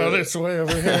going to go this way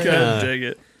over here. God dang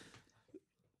it.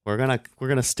 We're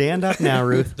gonna stand up now,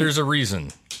 Ruth. There's a reason.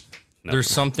 There's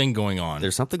something going on.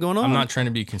 There's something going on. I'm not trying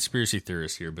to be a conspiracy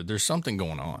theorist here, but there's something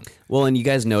going on. Well, and you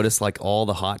guys notice like all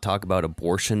the hot talk about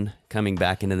abortion coming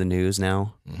back into the news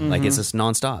now. Like it's just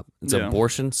nonstop. It's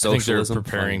abortion, I think they're socialism.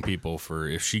 preparing people for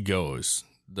if she goes,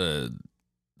 the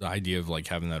idea of like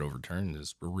having that overturned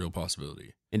is a real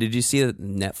possibility. And did you see that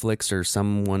Netflix or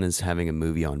someone is having a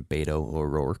movie on Beto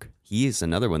O'Rourke? He's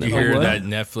another one that You hear that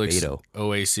Netflix Beto.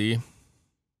 OAC?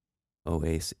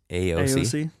 AOC.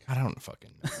 AOC. I don't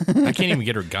fucking know. I can't even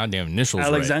get her goddamn initials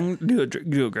right. Do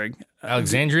it, Greg.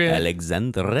 Alexandria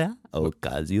Alexandra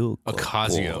Ocasio.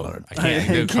 Ocasio.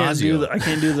 I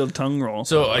can't do the tongue roll.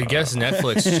 So I guess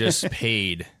Netflix just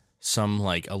paid some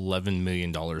like $11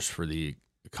 million for the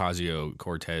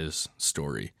Ocasio-Cortez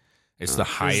story. It's the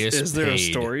highest Is there a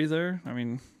paid. story there? I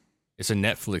mean, It's a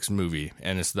Netflix movie,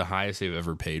 and it's the highest they've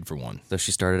ever paid for one. So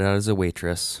she started out as a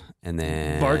waitress and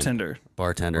then bartender.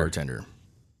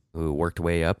 Who worked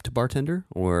way up to bartender,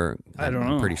 or I don't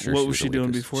know. I'm pretty sure. What she was she a doing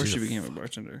waitress. before She's she a became a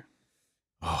bartender?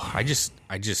 Oh, I just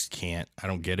can't. I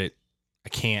don't get it. I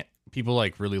can't. People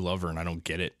like really love her, and I don't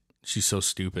get it. She's so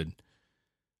stupid.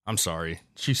 I'm sorry.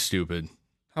 She's stupid.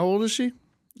 How old is she?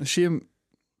 Is she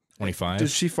 25. Did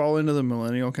she fall into the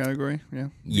millennial category? Yeah.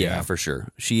 Yeah, for sure.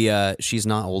 She's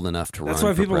not old enough to That's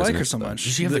run. why people like her president, so but- much.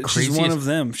 Does she have the She's one craziest- of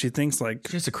them. She thinks like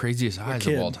She has the craziest eyes of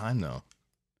kid. all time, though.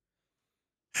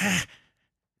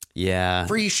 Yeah,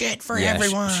 Free shit for yeah,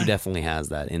 everyone. She definitely has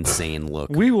that insane look.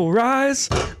 we will rise,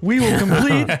 we will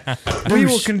complete, we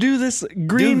will do this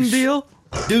green Douche. deal.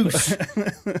 Douche.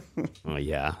 Oh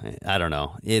yeah, I don't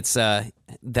know. It's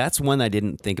that's one I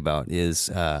didn't think about is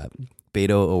Beto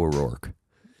O'Rourke.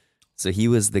 So he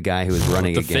was the guy who was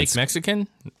running the against fake Mexican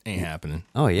ain't happening.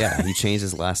 Oh yeah, he changed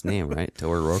his last name right to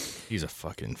O'Rourke. He's a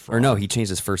fucking fraud. Or no, he changed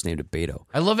his first name to Beto.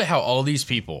 I love it how all these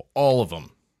people, all of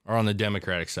them, are on the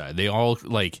Democratic side. They all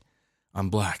like, I'm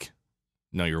black.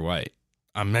 No, you're white.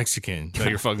 I'm Mexican. No,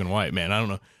 you're fucking white, man. I don't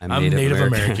know. I'm Native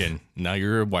American. Now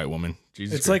you're a white woman.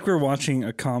 Jesus It's Christ. like we're watching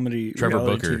a comedy Trevor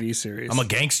reality Booker. TV series. I'm a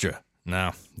gangster.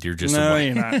 No, you're just a no, white.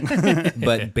 you're not.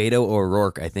 But Beto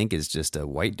O'Rourke, I think, is just a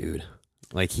white dude.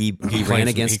 Like he ran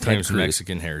against Ted claims Cruz.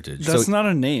 Mexican heritage. That's not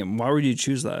a name. Why would you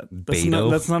choose that?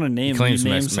 That's not a name. He claims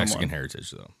name Mexican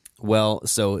heritage, though. Well,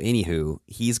 so anywho,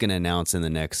 he's going to announce in the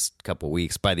next couple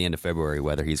weeks, by the end of February,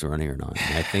 whether he's running or not.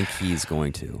 And I think he's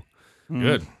going to.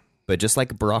 Good. But just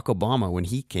like Barack Obama, when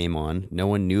he came on, no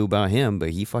one knew about him,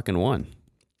 but he fucking won.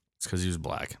 It's because he was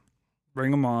black.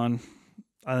 Bring him on.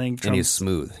 I think. And he's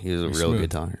smooth. He was a real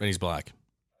good talker. And he's black.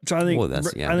 So I think.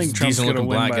 I think Trump's going to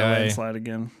win by a landslide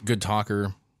again. Good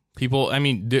talker. People. I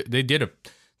mean, they did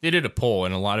a poll,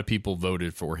 and a lot of people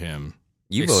voted for him.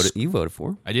 You voted for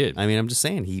him. I did. I mean, I'm just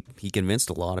saying he convinced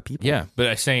a lot of people. Yeah,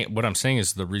 but what I'm saying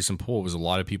is the recent poll was a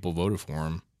lot of people voted for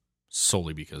him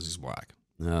solely because he's black.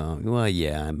 Oh, well,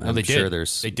 yeah. I'm sure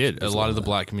they did. A lot of the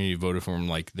black community voted for him.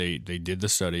 Like they did the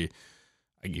study.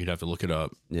 You'd have to look it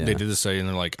up. Yeah. They did the study, and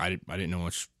they're like, I didn't know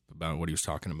much about what he was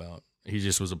talking about. He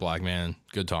just was a black man,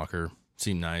 good talker,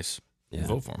 seemed nice. Yeah.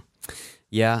 Vote for him.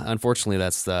 Yeah, unfortunately,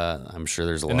 I'm sure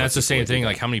there's a lot. And that's the same thing.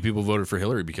 Like, how many people voted for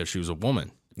Hillary because she was a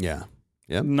woman? Yeah.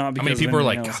 Yep. Not because how many people are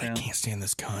like, God, I can't stand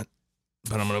this cunt,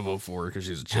 but I'm going to vote for her because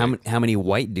she's a chick. How many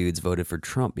white dudes voted for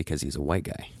Trump because he's a white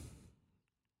guy?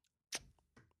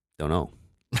 Don't know.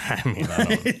 I mean,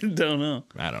 I don't know.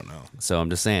 I don't know. So I'm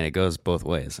just saying it goes both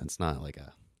ways. It's not like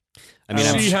a. I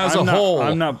mean, she has a hole.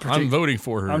 I'm voting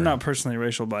for her. I'm not personally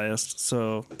racial biased,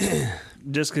 so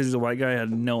just because he's a white guy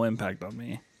had no impact on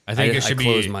me. I think it should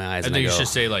close my eyes. I think it should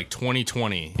say like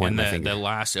 2020, and the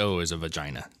last O is a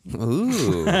vagina.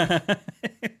 Ooh,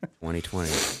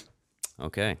 2020.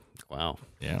 Okay. Wow.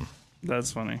 Yeah,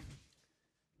 that's funny.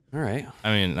 All right.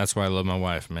 I mean, that's why I love my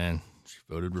wife, man. She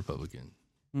voted Republican.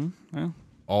 Yeah.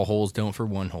 All holes don't for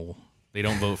one hole. They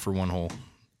don't vote for one hole.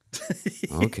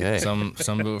 Okay. Some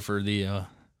vote for the. I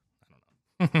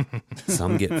don't know.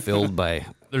 Some get filled by.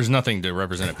 There's nothing to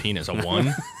represent a penis. A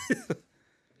 1.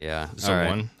 Yeah. It's a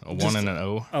 1. A 1 and an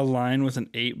O. A line with an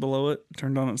 8 below it,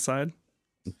 turned on its side.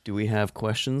 Do we have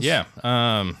questions? Yeah.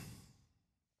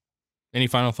 Any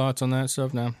final thoughts on that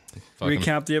stuff now?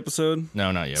 Recap the episode?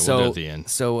 No, not yet. We'll do it at the end.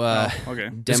 So, okay.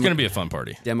 It's going to be a fun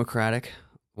party. Democratic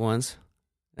ones.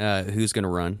 Who's going to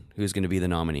run? Who's going to be the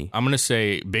nominee? I'm going to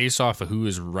say, based off of who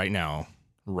is right now,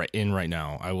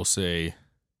 I will say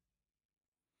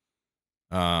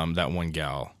that one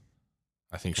gal.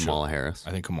 I think Kamala Harris.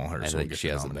 I think Kamala Harris. I think she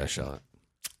has the best shot.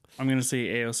 I'm going to say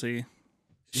AOC.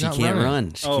 She can't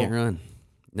run. She can't run.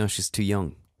 No, she's too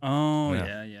young. Oh,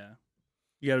 yeah.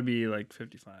 You got to be like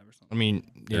 55 or something. I mean,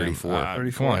 34.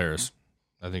 34. Kamala Harris.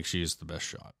 I think she's the best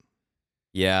shot.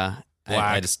 Yeah. Black,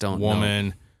 I just don't woman.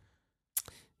 know.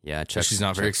 Yeah, she's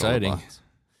not very exciting.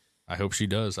 I hope she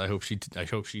does. I hope she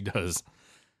does.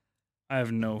 I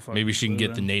have no fucking Maybe she can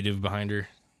get the native behind her.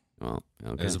 Well,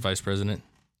 okay. As a vice president.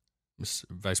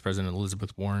 Vice President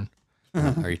Elizabeth Warren.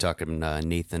 Are you talking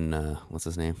Nathan, what's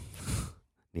his name?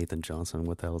 Nathan Johnson.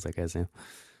 What the hell is that guy's name?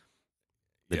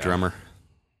 The drummer.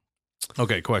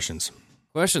 Okay, questions.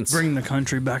 Bring the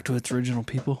country back to its original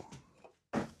people.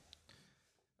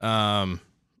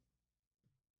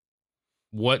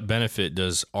 What benefit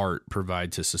does art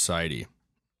provide to society?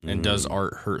 And does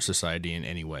art hurt society in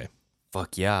any way?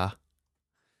 Fuck yeah.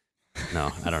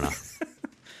 No, I don't know.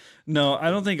 No, I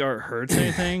don't think art hurts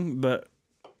anything, but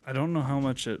I don't know how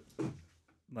much it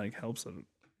helps it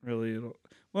really.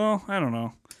 Well, I don't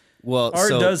know. Well, art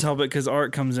does help it because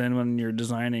art comes in when you're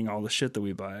designing all the shit that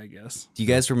we buy, I guess. Do you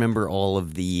guys remember all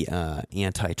of the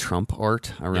anti-Trump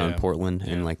art around Portland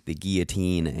and the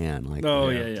guillotine and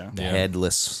the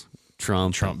headless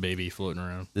Trump baby floating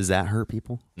around? Does that hurt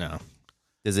people? No.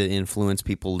 Does it influence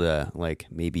people to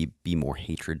maybe be more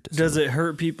hatred? Does it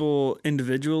hurt people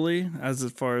individually as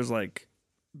far as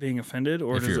being offended,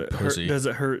 or does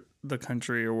it hurt the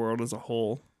country or world as a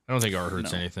whole? I don't think art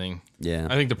hurts anything. Yeah.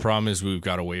 I think the problem is we've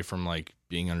got away from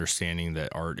being understanding that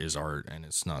art is art and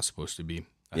it's not supposed to be.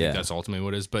 I think that's ultimately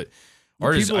what it is. But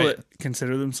people that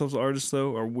consider themselves artists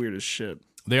though are weird as shit.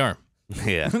 They are.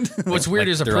 Yeah. What's weird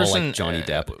is a person all Johnny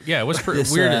Depp. Yeah. What's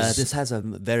weird is this has a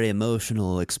very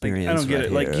emotional experience. I don't get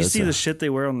it. You see the shit they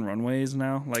wear on runways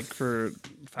now, for. Fashion,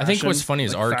 I think what's funny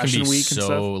is art can be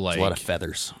so a lot of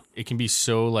feathers. It can be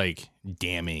so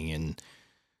damning and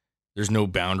there's no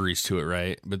boundaries to it,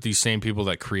 right? But these same people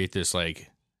that create this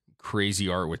crazy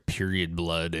art with period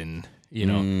blood and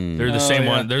they're the same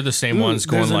one. They're the same ones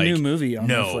going There's a new movie on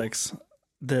Netflix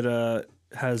that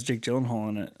has Jake Gyllenhaal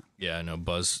in it. Yeah, I know.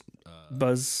 Velvet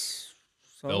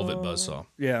Buzzsaw.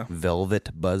 Yeah. Velvet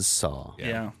Buzzsaw.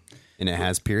 Yeah. And it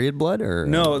has period blood or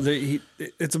no?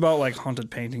 It's about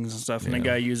haunted paintings and stuff, and the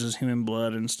guy uses human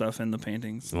blood and stuff in the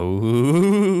paintings.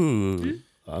 Ooh,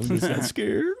 I'm just that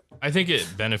scared. I think it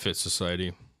benefits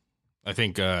society. I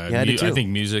think I think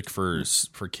music for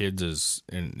kids is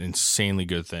an insanely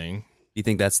good thing. You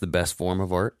think that's the best form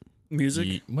of art?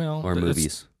 Music? Or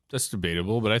movies? That's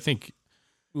debatable, but I think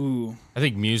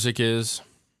music is.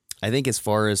 I think as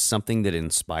far as something that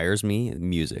inspires me,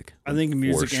 music. I think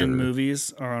music and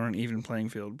movies are on an even playing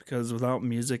field because without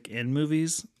music in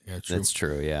movies... Yeah, true. That's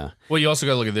true, yeah. Well, you also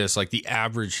got to look at this. Like the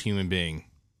average human being,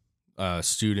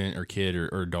 student or kid or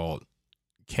adult,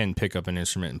 can pick up an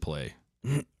instrument and play.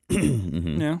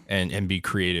 Mm-hmm. Yeah. And be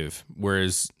creative.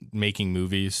 Whereas making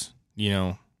movies,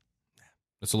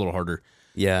 it's a little harder.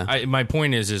 Yeah. My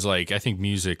point is like, I think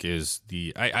music is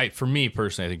for me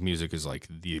personally, I think music is like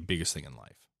the biggest thing in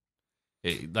life.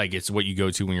 It's what you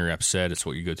go to when you're upset. It's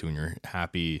what you go to when you're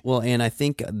happy. Well, and I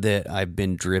think that I've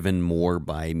been driven more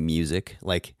by music,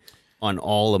 like on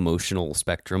all emotional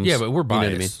spectrums. Yeah, but we're biased. You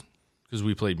know what I mean? Because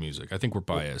we played music. I think we're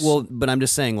biased. Well, but I'm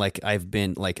just saying, like, I've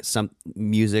been, like, some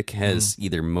music has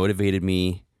either motivated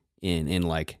me in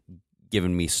like,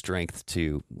 given me strength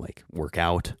to, like, work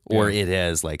out, or it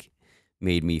has, like,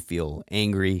 made me feel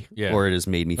angry, or it has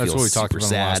made me feel super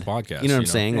sad. Podcast, you know what I'm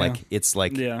saying? Yeah. Like, it's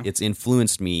like, it's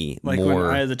influenced me like more.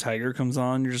 When Eye of the Tiger comes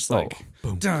on, you're just like,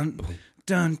 boom, dun, boom.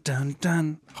 Dun, dun,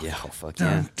 dun. Yeah, oh, fuck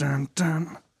dun, yeah. Dun,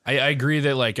 dun. I agree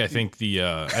that, like, I think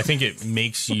I think it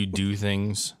makes you do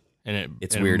things. And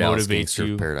it Weird Al's motivates Gangster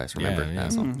you. Paradise. Remember? Yeah.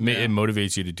 It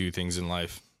motivates you to do things in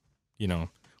life.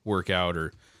 Work out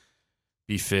or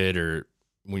be fit, or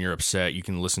when you're upset, you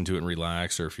can listen to it and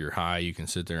relax. Or if you're high, you can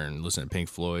sit there and listen to Pink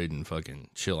Floyd and fucking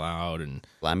chill out and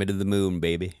fly me to the moon,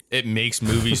 baby. It makes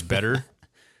movies better.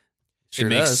 Sure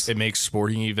does. It makes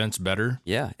sporting events better.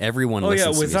 Yeah, everyone.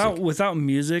 Listens to music. Without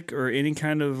music or any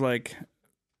kind of like.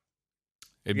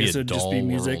 It'd be a dull just be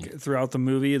music world throughout the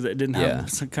movie that didn't have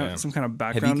some kind of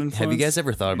background influence. Have you guys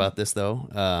ever thought about this though?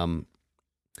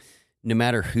 No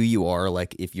matter who you are,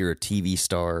 like if you're a TV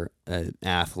star, an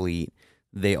athlete,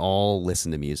 they all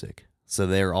listen to music. So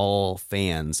they're all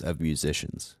fans of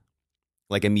musicians.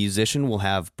 Like a musician will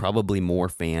have probably more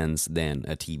fans than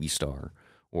a TV star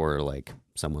or like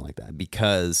someone like that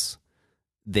because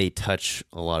they touch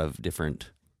a lot of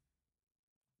different,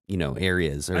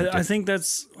 areas. I think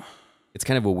that's... It's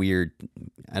kind of a weird.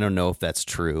 I don't know if that's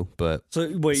true, but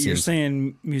so wait, you're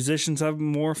saying musicians have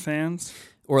more fans,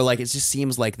 or like it just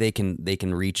seems like they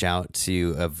can reach out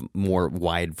to a more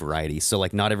wide variety. So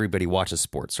like not everybody watches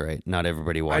sports, right? Not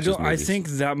everybody watches movies. I think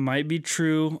that might be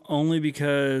true only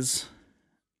because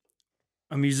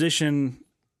a musician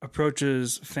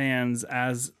approaches fans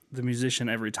as the musician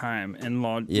every time in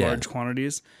large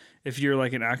quantities. If you're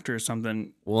like an actor or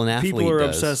something, well, people are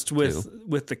obsessed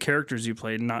with the characters you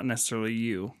play, not necessarily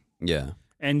you. Yeah.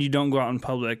 And you don't go out in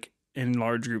public in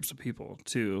large groups of people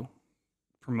to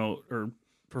promote or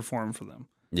perform for them.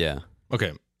 Yeah.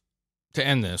 Okay. To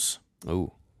end this.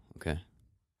 Oh, okay.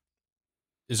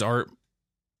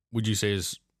 Would you say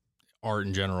is art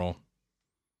in general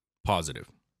positive?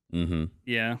 Mm-hmm.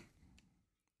 Yeah.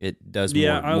 It does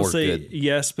more, I'll say good.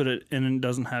 yes, but it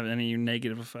doesn't have any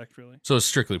negative effect, really. So it's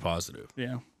strictly positive.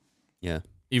 Yeah. Yeah.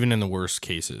 Even in the worst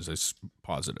cases, it's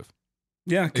positive.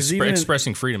 Yeah, because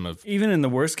expressing freedom of... Even in the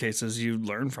worst cases, you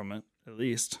learn from it, at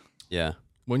least. Yeah.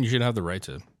 When you should have the right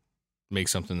to make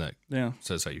something that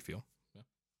says how you feel.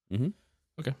 Yeah. Mm-hmm.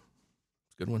 Okay.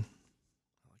 It's a good one.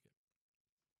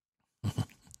 I like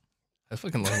it. I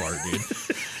fucking love art,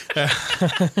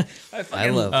 dude. I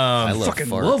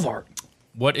love art.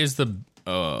 What is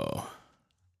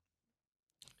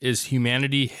is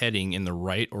humanity heading in the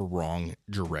right or wrong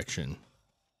direction?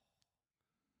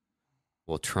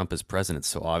 Well, Trump is president,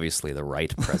 so obviously the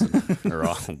right president or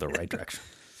the right direction.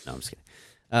 No, I'm just kidding.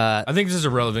 I think this is a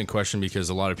relevant question because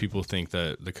a lot of people think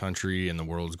that the country and the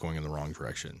world is going in the wrong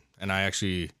direction, and I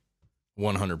actually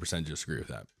 100% disagree with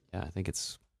that. Yeah, I think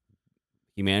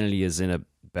humanity is in a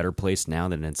better place now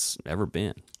than it's ever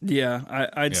been. Yeah,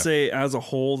 I'd say as a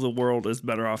whole, the world is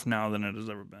better off now than it has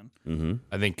ever been. Mm-hmm.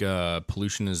 I think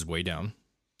pollution is way down.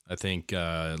 I think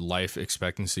life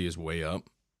expectancy is way up.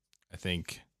 I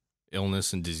think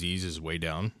illness and disease is way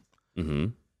down. Mm-hmm.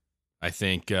 I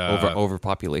think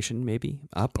overpopulation maybe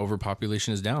up.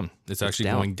 Overpopulation is down. It's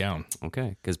actually going down.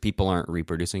 Okay, because people aren't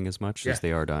reproducing as much as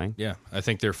they are dying. Yeah, I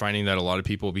think they're finding that a lot of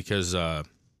people because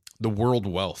the world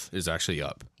wealth is actually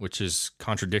up, which is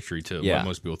contradictory to what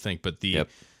most people think. But the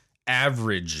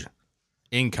average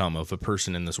income of a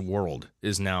person in this world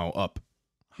is now up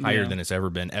higher than it's ever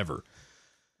been ever.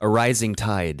 A rising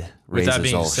tide raises all ships.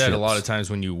 With that being said, a lot of times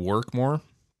when you work more,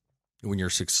 when you're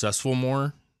successful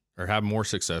more, or have more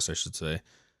success, I should say,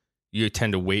 you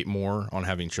tend to wait more on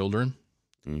having children.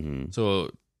 Mm-hmm.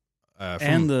 So,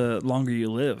 and the longer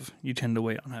you live, you tend to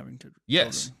wait on having children.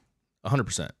 Yes,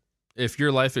 100%. If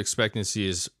your life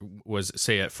expectancy was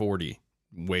say at 40,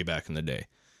 way back in the day,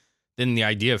 then the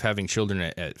idea of having children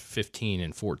at 15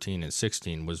 and 14 and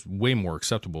 16 was way more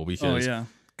acceptable because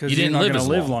because you're not going to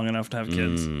live long enough to have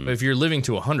kids. But if you're living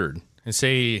to 100, and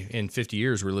say in 50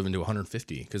 years we're living to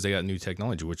 150 because they got new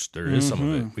technology, which there is some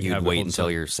of it. You wait until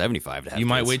you're 75 to have You kids.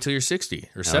 might wait till you're 60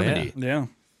 or 70. Yeah.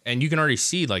 And you can already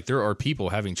see, like, there are people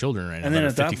having children right now. And then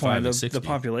at that 55 point, and 60. the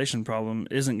population problem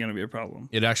isn't going to be a problem.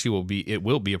 It actually will be. It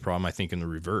will be a problem, I think, in the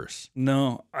reverse.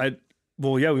 No,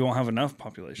 we won't have enough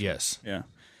population. Yes. Yeah.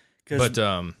 But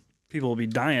people will be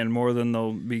dying more than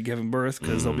they'll be giving birth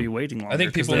because they'll be waiting longer. I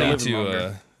think people they're need living longer.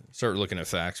 to start looking at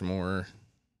facts more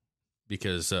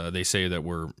because they say that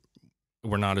we're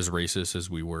not as racist as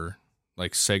we were.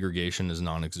 Like, segregation is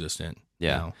non-existent.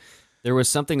 Yeah. Now. There was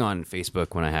something on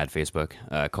Facebook when I had Facebook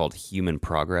called Human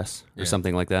Progress or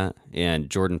something like that. And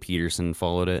Jordan Peterson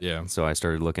followed it. Yeah. So I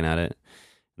started looking at it.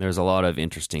 There's a lot of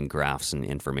interesting graphs and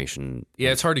information.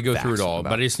 Yeah, it's hard to go through it facts all, about.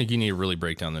 but I just think you need to really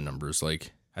break down the numbers.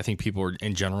 Like, I think people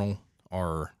in general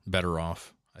are better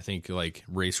off. I think, like,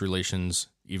 race relations,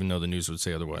 even though the news would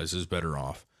say otherwise, is better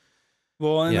off.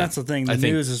 Well, and that's the thing. The I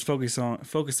think- news is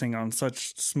focusing on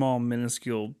such small,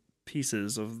 minuscule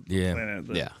pieces of the planet.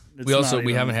 That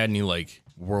We haven't had any, like,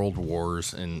 world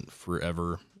wars in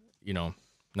forever. You know,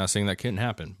 not saying that couldn't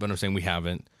happen, but I'm saying we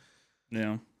haven't.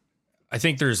 Yeah. I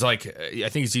think there's, like, I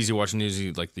think it's easy watching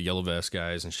news, like the yellow vest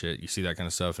guys and shit. You see that kind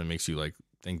of stuff, and it makes you, like,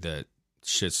 think that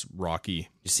shit's rocky.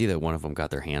 You see that one of them got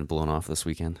their hand blown off this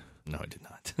weekend? No, I did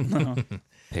not.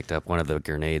 Picked up one of the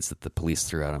grenades that the police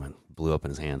threw at him and blew up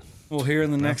in his hand. Well, here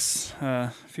in the next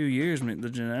few years, the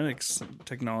genetics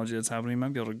technology that's happening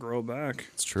might be able to grow back.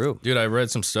 It's true. Dude, I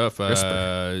read some stuff.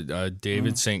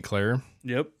 David St. Clair.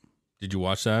 Yep. Did you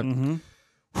watch that? Mm-hmm.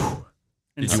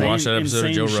 Did you watch that episode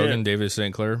of Joe Rogan, David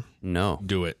St. Clair? No.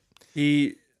 Do it.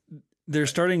 They're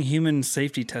starting human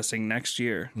safety testing next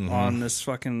year Mm-hmm. on this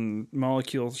fucking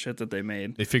molecule shit that they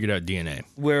made. They figured out DNA.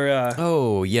 Where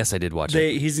Oh, yes, I did watch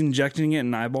it. he's injecting it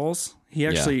in eyeballs. He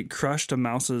actually crushed a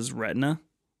mouse's retina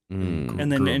and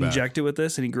then Grew it back. injected with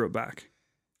this, and he grew it back.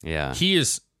 Yeah.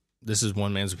 This is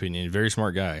one man's opinion, very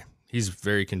smart guy. He's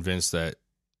very convinced that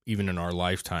even in our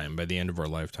lifetime, by the end of our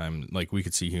lifetime, like, we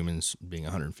could see humans being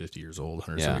 150 years old,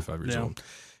 175 years old.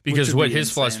 Because would what be his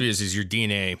insane. philosophy is your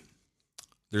DNA,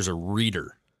 there's a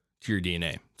reader to your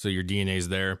DNA. So your DNA is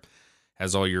there,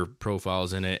 has all your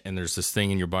profiles in it, and there's this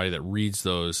thing in your body that reads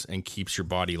those and keeps your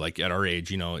body, like, at our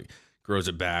age, you know, it grows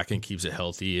it back and keeps it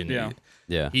healthy. And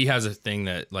Yeah. he has a thing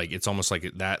that, like, it's almost like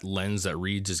that lens that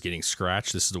reads is getting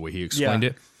scratched. This is the way he explained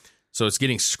it. So it's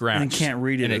getting scratched. And it can't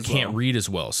read it And it as can't well. read as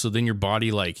well. So then your body,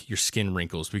 like, your skin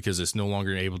wrinkles because it's no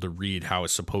longer able to read how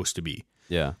it's supposed to be.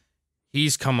 Yeah.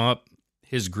 He's come up,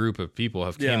 his group of people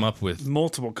have came up with,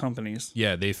 multiple companies.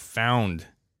 yeah, they found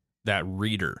that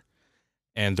reader.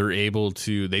 And they're able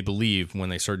to, they believe when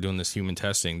they start doing this human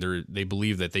testing, they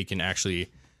believe that they can actually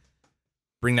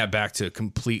bring that back to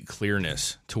complete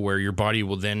clearness to where your body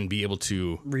will then be able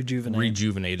to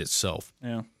rejuvenate itself.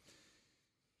 Yeah.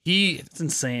 It's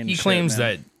insane. He claims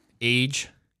that age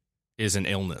is an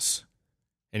illness.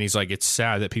 And he's like, it's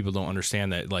sad that people don't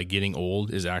understand that, like, getting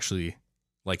old is actually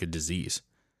like a disease.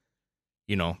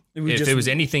 You know, if it was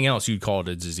anything else, you'd call it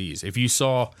a disease. If you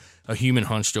saw a human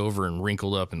hunched over and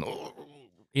wrinkled up and,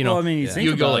 you know, Well, I mean, you think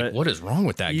you'd go about like, it, what is wrong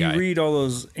with that you guy? read all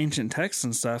those ancient texts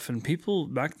and stuff, and people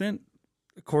back then,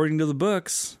 according to the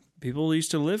books, people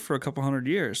used to live for a couple hundred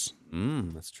years.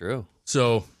 That's true.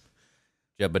 So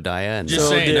Jebediah and Just So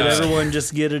saying, did everyone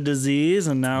just get a disease,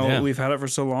 and now Yeah. we've had it for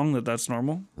so long that that's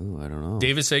normal? Oh, I don't know.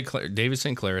 David St.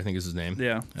 Clair, I think is his name.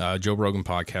 Yeah. Joe Rogan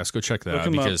podcast. Go check that Look out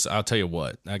him up. because I'll tell you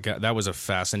what, that was a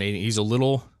fascinating. He's a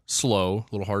little slow,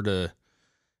 a little hard to.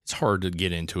 It's hard to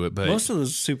get into it, but Most of the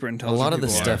super A intelligent lot of the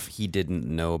people are. stuff he didn't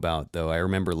know about, though. I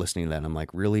remember listening to that, and I'm like,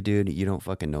 really, dude? You don't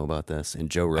fucking know about this? And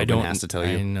Joe Rogan has to tell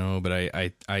I you. know, but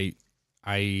I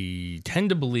tend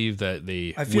to believe that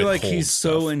they. I feel like withhold he's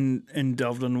so stuff.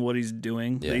 indulged in what he's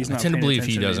doing that he's I not tend to paying believe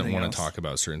he attention to doesn't anything want to else. talk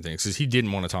about certain things because he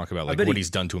didn't want to talk about like bet what he- he's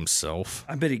done to himself.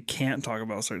 I bet he can't talk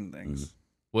about certain things.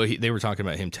 Well, they were talking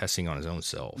about him testing on his own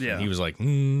self. Yeah. And he was like, I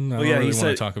don't Well, yeah, really he want said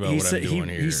to talk about he what said, I'm doing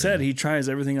here. He said he tries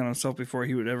everything on himself before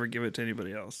he would ever give it to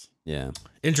anybody else. Yeah.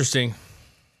 Interesting.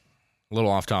 A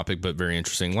little off topic, but very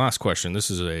interesting. Last question.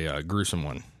 This is a gruesome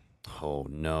one. Oh,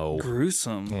 no. I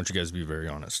Gruesome. want you guys to be very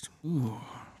honest.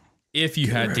 If you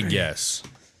had to guess,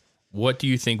 what do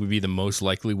you think would be the most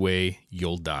likely way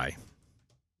you'll die?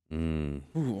 Mm.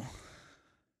 Ooh.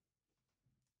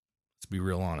 Let's be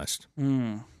real honest.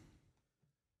 Mm.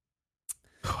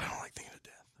 Oh, I don't like thinking of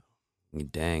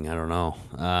death. Dang, I don't know.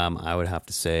 I would have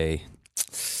to say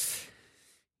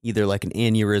either like an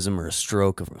aneurysm or a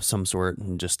stroke of some sort,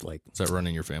 and just like Is that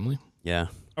running your family? yeah.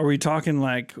 Are we talking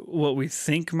like what we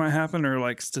think might happen, or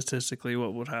like statistically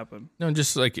what would happen? No,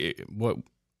 just like what.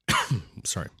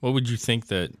 Sorry, what would you think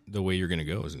that the way you're going to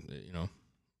go is? You know,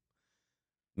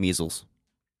 Measles.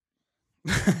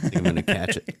 I think I'm gonna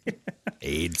catch it.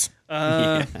 AIDS.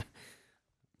 Yeah. I'm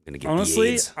gonna get the Honestly,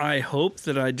 AIDS. I hope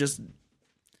that I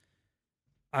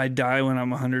die when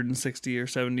I'm 160 or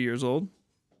 70 years old.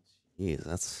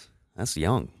 Jeez, that's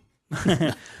young.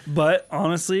 But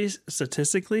honestly,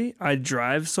 statistically, I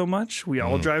drive so much. We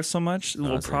all drive so much.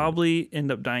 We'll Awesome. probably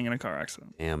end up dying in a car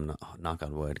accident. Damn, knock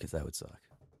on wood, because that would suck.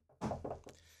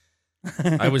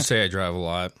 I would say I drive a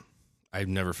lot. I've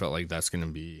never felt like that's going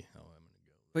to be how I'm going to go.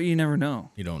 But you never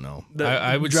know. You don't know. The-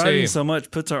 I would driving say so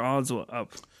much puts our odds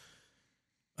up.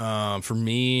 for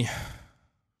me,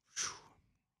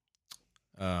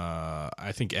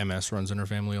 I think MS runs in our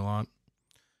family a lot.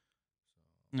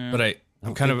 Yeah. But I I'm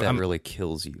don't kind think of that really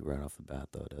kills you right off the bat,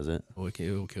 though, does it? it will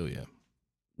kill you.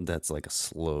 That's like a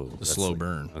slow, A that's slow like-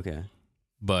 burn. Okay.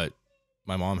 But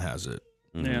my mom has it.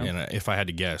 Mhm. Yeah. And if I had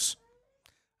to guess,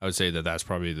 I would say that that's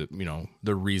probably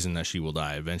the reason that she will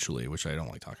die eventually, which I don't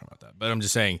like talking about that. But I'm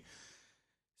just saying,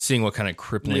 seeing what kind of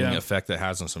crippling effect that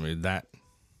has on somebody. That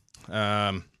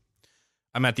I'm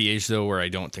at the age though where I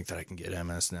don't think that I can get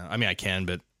MS now. I mean, I can,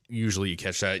 but usually you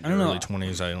catch that in your early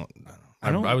 20s. I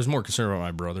don't. I was more concerned about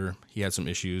my brother. He had some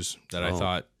issues that I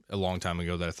thought a long time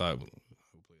ago that I thought hopefully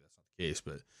that's not the case,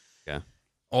 but Yeah.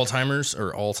 Alzheimer's.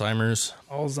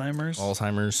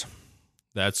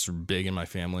 That's big in my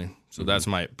family. So that's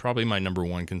probably my number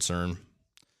one concern.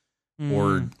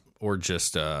 Or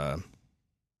just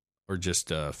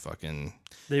fucking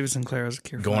David Sinclair has a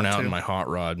cure for going that out too. in my hot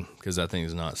rod because that thing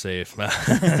is not safe.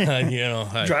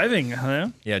 Driving, huh?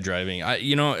 Yeah, driving. I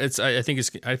think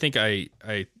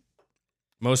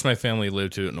most of my family live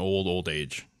to an old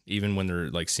age, even when they're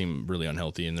like seem really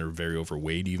unhealthy and they're very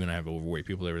overweight. Even I have overweight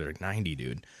people that are like 90,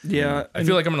 dude. Yeah. I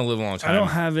feel like I'm gonna live a long time. I don't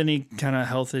have any kind of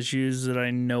health issues that I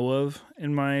know of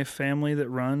in my family that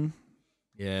run.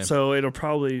 Yeah. So it'll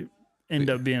probably end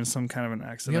up being some kind of an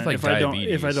accident like, if I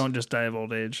diabetes. don't just die of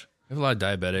old age. I have a lot of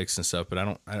diabetics and stuff, but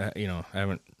I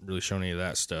haven't really shown any of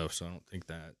that stuff, so I don't think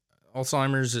that.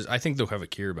 Alzheimer's is, I think they'll have a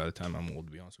cure by the time I'm old,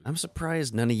 to be honest with you. I'm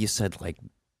surprised none of you said like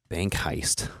bank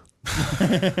heist.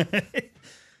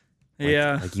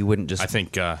 Yeah. Like you wouldn't just. I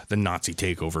think the Nazi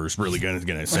takeover is really going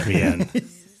to set me in.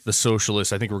 The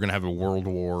socialists, I think we're going to have a world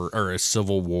war or a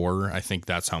civil war. I think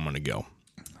that's how I'm going to go.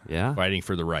 Yeah. Fighting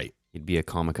for the right. You'd be a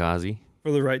kamikaze.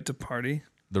 For the right to party.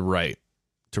 The right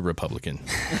to Republican.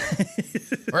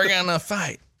 We're going to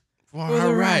fight for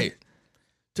our right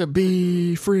to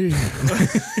be free.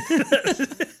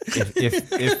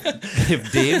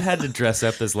 If Dave had to dress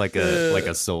up as like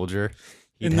a soldier,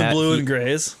 In the blue and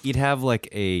grays. he'd have like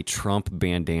a Trump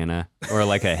bandana or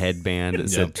like a headband that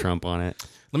said Trump on it.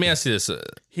 Let me ask you this.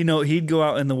 He'd go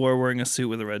out in the war wearing a suit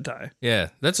with a red tie. Yeah,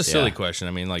 that's a silly Yeah. question.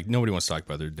 I mean, like, nobody wants to talk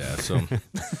about their death. So,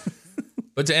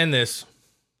 but to end this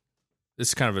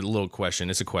is kind of a little question.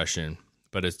 It's a question,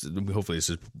 but hopefully this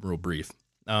is real brief.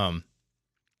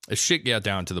 If shit got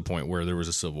down to the point where there was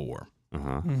a civil war,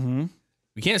 Mm-hmm.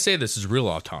 we can't say this is real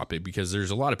off topic because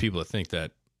there's a lot of people that think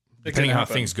that depending on how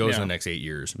things goes in the next 8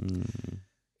 years,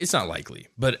 it's not likely.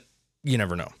 But you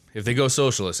never know. If they go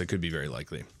socialist, it could be very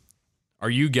likely. Are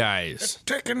you guys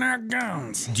Taking our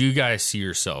guns. do you guys see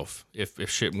yourself if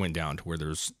shit went down to where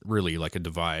there's really like a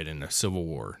divide and a civil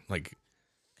war? Like,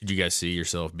 could you guys see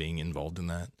yourself being involved in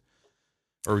that?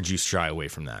 Or would you shy away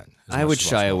from that? I would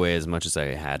shy away as much as I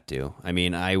had to. I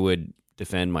mean, I would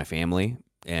defend my family,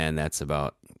 and that's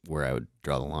about where I would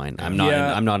draw the line. I'm not.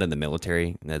 Yeah. I'm not in the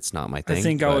military. That's not my thing. I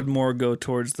think I but- would more go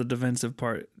towards the defensive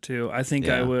part too. I think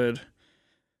I Yeah. would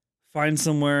find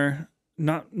somewhere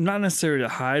not necessarily to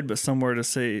hide, but somewhere to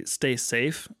stay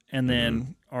safe, and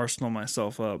then arsenal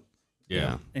myself up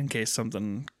Yeah. in case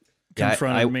something Yeah,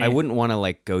 confronted me. I wouldn't want to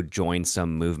like go join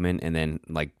some movement and then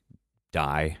like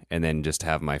die and then just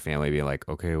have my family be like,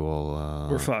 okay, well,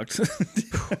 We're fucked.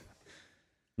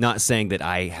 not saying that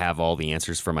I have all the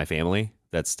answers for my family.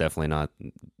 That's definitely not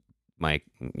my,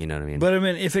 you know what I mean? But I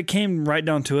mean, if it came right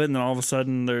down to it, and then all of a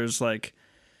sudden there's like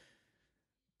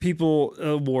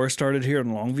a war started here in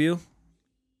Longview.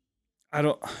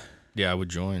 Yeah, I would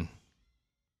join.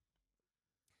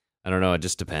 I don't know. It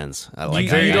just depends. I You'd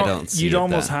see you'd it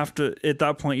almost that- have to, at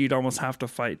that point, you'd almost have to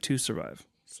fight to survive.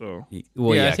 So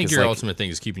Well, I think 'cause, your like, ultimate thing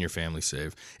is keeping your family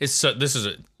safe. This is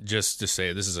just to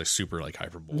say this is a super like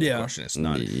hyperbole question. It's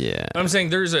not. Yeah. But I'm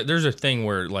saying there's a thing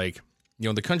where like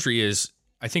the country is.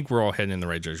 I think we're all heading in the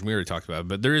right direction. We already talked about it,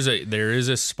 but there is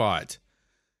a spot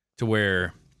to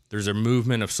where there's a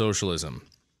movement of socialism,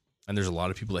 and there's a lot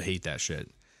of people that hate that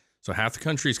shit. So half the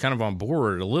country is kind of on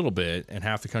board a little bit, and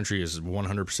half the country is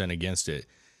 100% against it.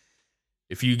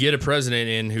 If you get a president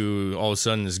in who all of a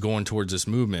sudden is going towards this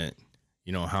movement,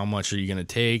 you know, how much are you going to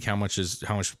take? How much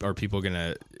are people going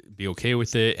to be okay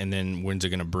with it? And then when's it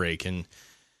going to break? And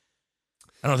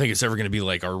I don't think it's ever going to be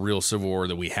like our real civil war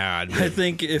that we had. I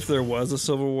think if there was a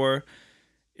civil war,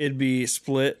 it'd be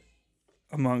split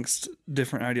amongst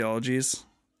different ideologies,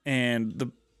 and the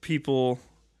people,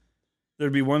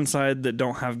 there'd be one side that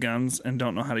don't have guns and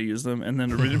don't know how to use them, and then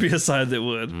there'd be a side that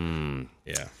would.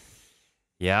 Yeah.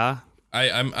 Yeah.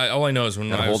 I all I know is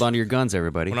when I hold on to your guns,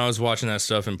 everybody. When I was watching that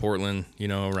stuff in Portland, you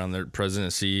know, around the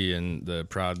presidency and the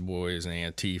Proud Boys and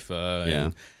Antifa,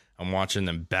 and I'm watching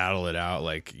them battle it out.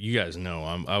 Like, you guys know,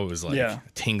 I was like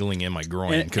tingling in my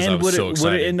groin because I was so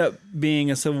excited. Would it end up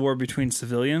being a civil war between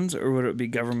civilians, or would it be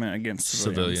government against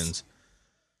civilians?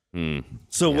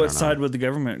 So what side would the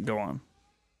government go on?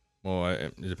 Well,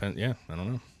 it depends. Yeah, I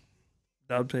don't know.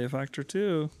 That would play a factor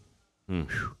too. I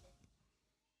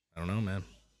don't know, man.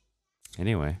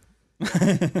 Anyway,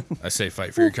 I say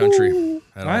fight for your country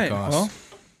at all costs. Well.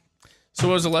 So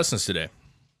what was the lessons today?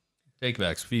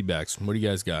 Takebacks, feedbacks. What do you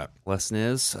guys got? Lesson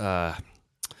is don't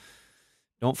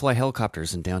fly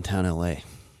helicopters in downtown LA.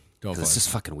 Don't fly. It's just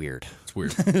fucking weird. It's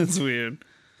weird. It's weird.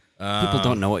 People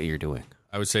don't know what you're doing.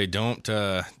 I would say don't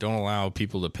allow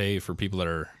people to pay for people that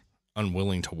are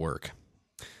unwilling to work.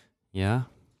 Yeah.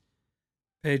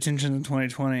 Pay attention to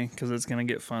 2020 because it's going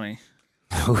to get funny.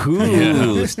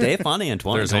 Ooh, stay funny in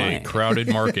 2020. There's a crowded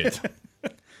market.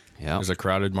 Yeah. There's a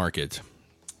crowded market.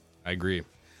 I agree.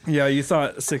 Yeah, you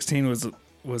thought 16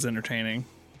 was entertaining.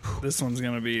 This one's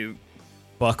going to be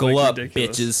buckle up,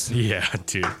 ridiculous. bitches. Yeah,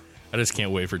 dude. I just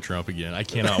can't wait for Trump again. I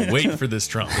cannot wait for this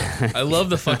Trump. I love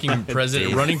the fucking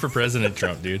president running for president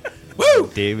Trump, dude. Woo!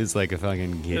 Dave is like a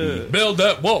fucking giddy. Build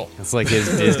that wall. It's like his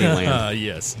Disneyland.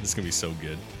 Yes, this is going to be so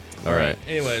good. All right.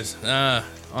 Anyways,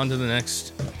 on to the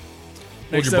next.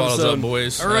 Hold Next your bottles episode. up,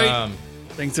 boys. All right.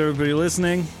 Thanks, everybody,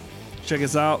 listening. Check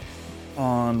us out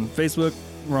on Facebook.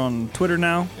 We're on Twitter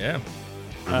now. Yeah.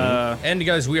 And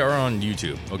guys, we are on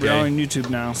YouTube. Okay. We're on YouTube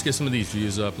now. Let's get some of these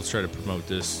views up. Let's try to promote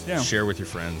this. Yeah. Share with your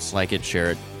friends. Like it,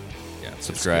 share it. Yeah.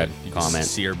 Subscribe, you comment. Can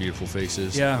see our beautiful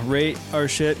faces. Yeah, rate our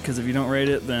shit, because if you don't rate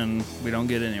it, then we don't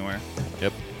get anywhere.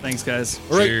 Yep. Thanks, guys.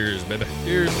 Cheers, baby.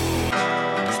 Cheers.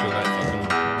 Let's go that fucking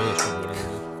village or whatever.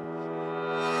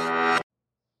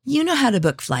 You know how to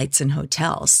book flights and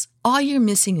hotels. All you're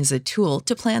missing is a tool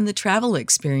to plan the travel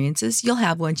experiences you'll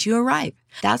have once you arrive.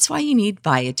 That's why you need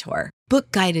Viator.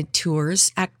 Book guided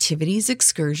tours, activities,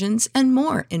 excursions, and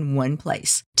more in one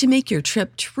place to make your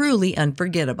trip truly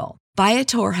unforgettable.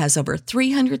 Viator has over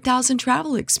 300,000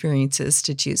 travel experiences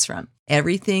to choose from.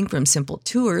 Everything from simple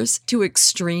tours to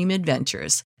extreme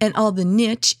adventures and all the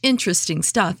niche, interesting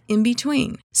stuff in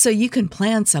between. So you can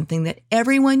plan something that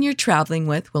everyone you're traveling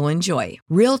with will enjoy.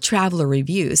 Real traveler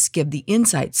reviews give the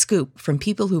inside scoop from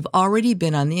people who've already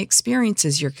been on the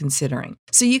experiences you're considering.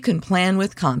 So you can plan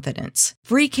with confidence.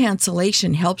 Free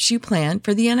cancellation helps you plan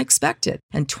for the unexpected.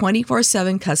 And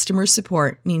 24/7 customer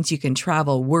support means you can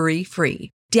travel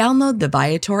worry-free. Download the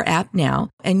Viator app now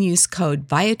and use code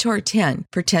Viator10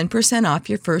 for 10% off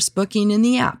your first booking in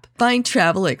the app. Find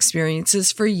travel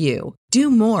experiences for you. Do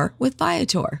more with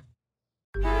Viator.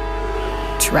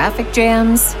 Traffic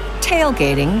jams,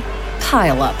 tailgating,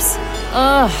 pileups.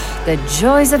 Ugh, the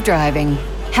joys of driving.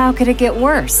 How could it get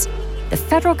worse? The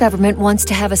federal government wants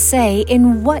to have a say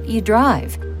in what you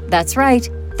drive. That's right.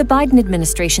 The Biden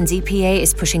administration's EPA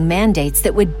is pushing mandates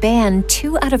that would ban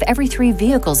 2 out of every 3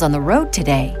 vehicles on the road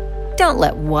today. Don't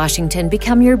let Washington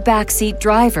become your backseat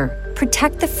driver.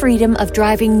 Protect the freedom of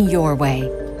driving your way.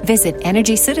 Visit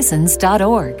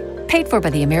EnergyCitizens.org. Paid for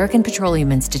by the American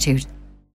Petroleum Institute.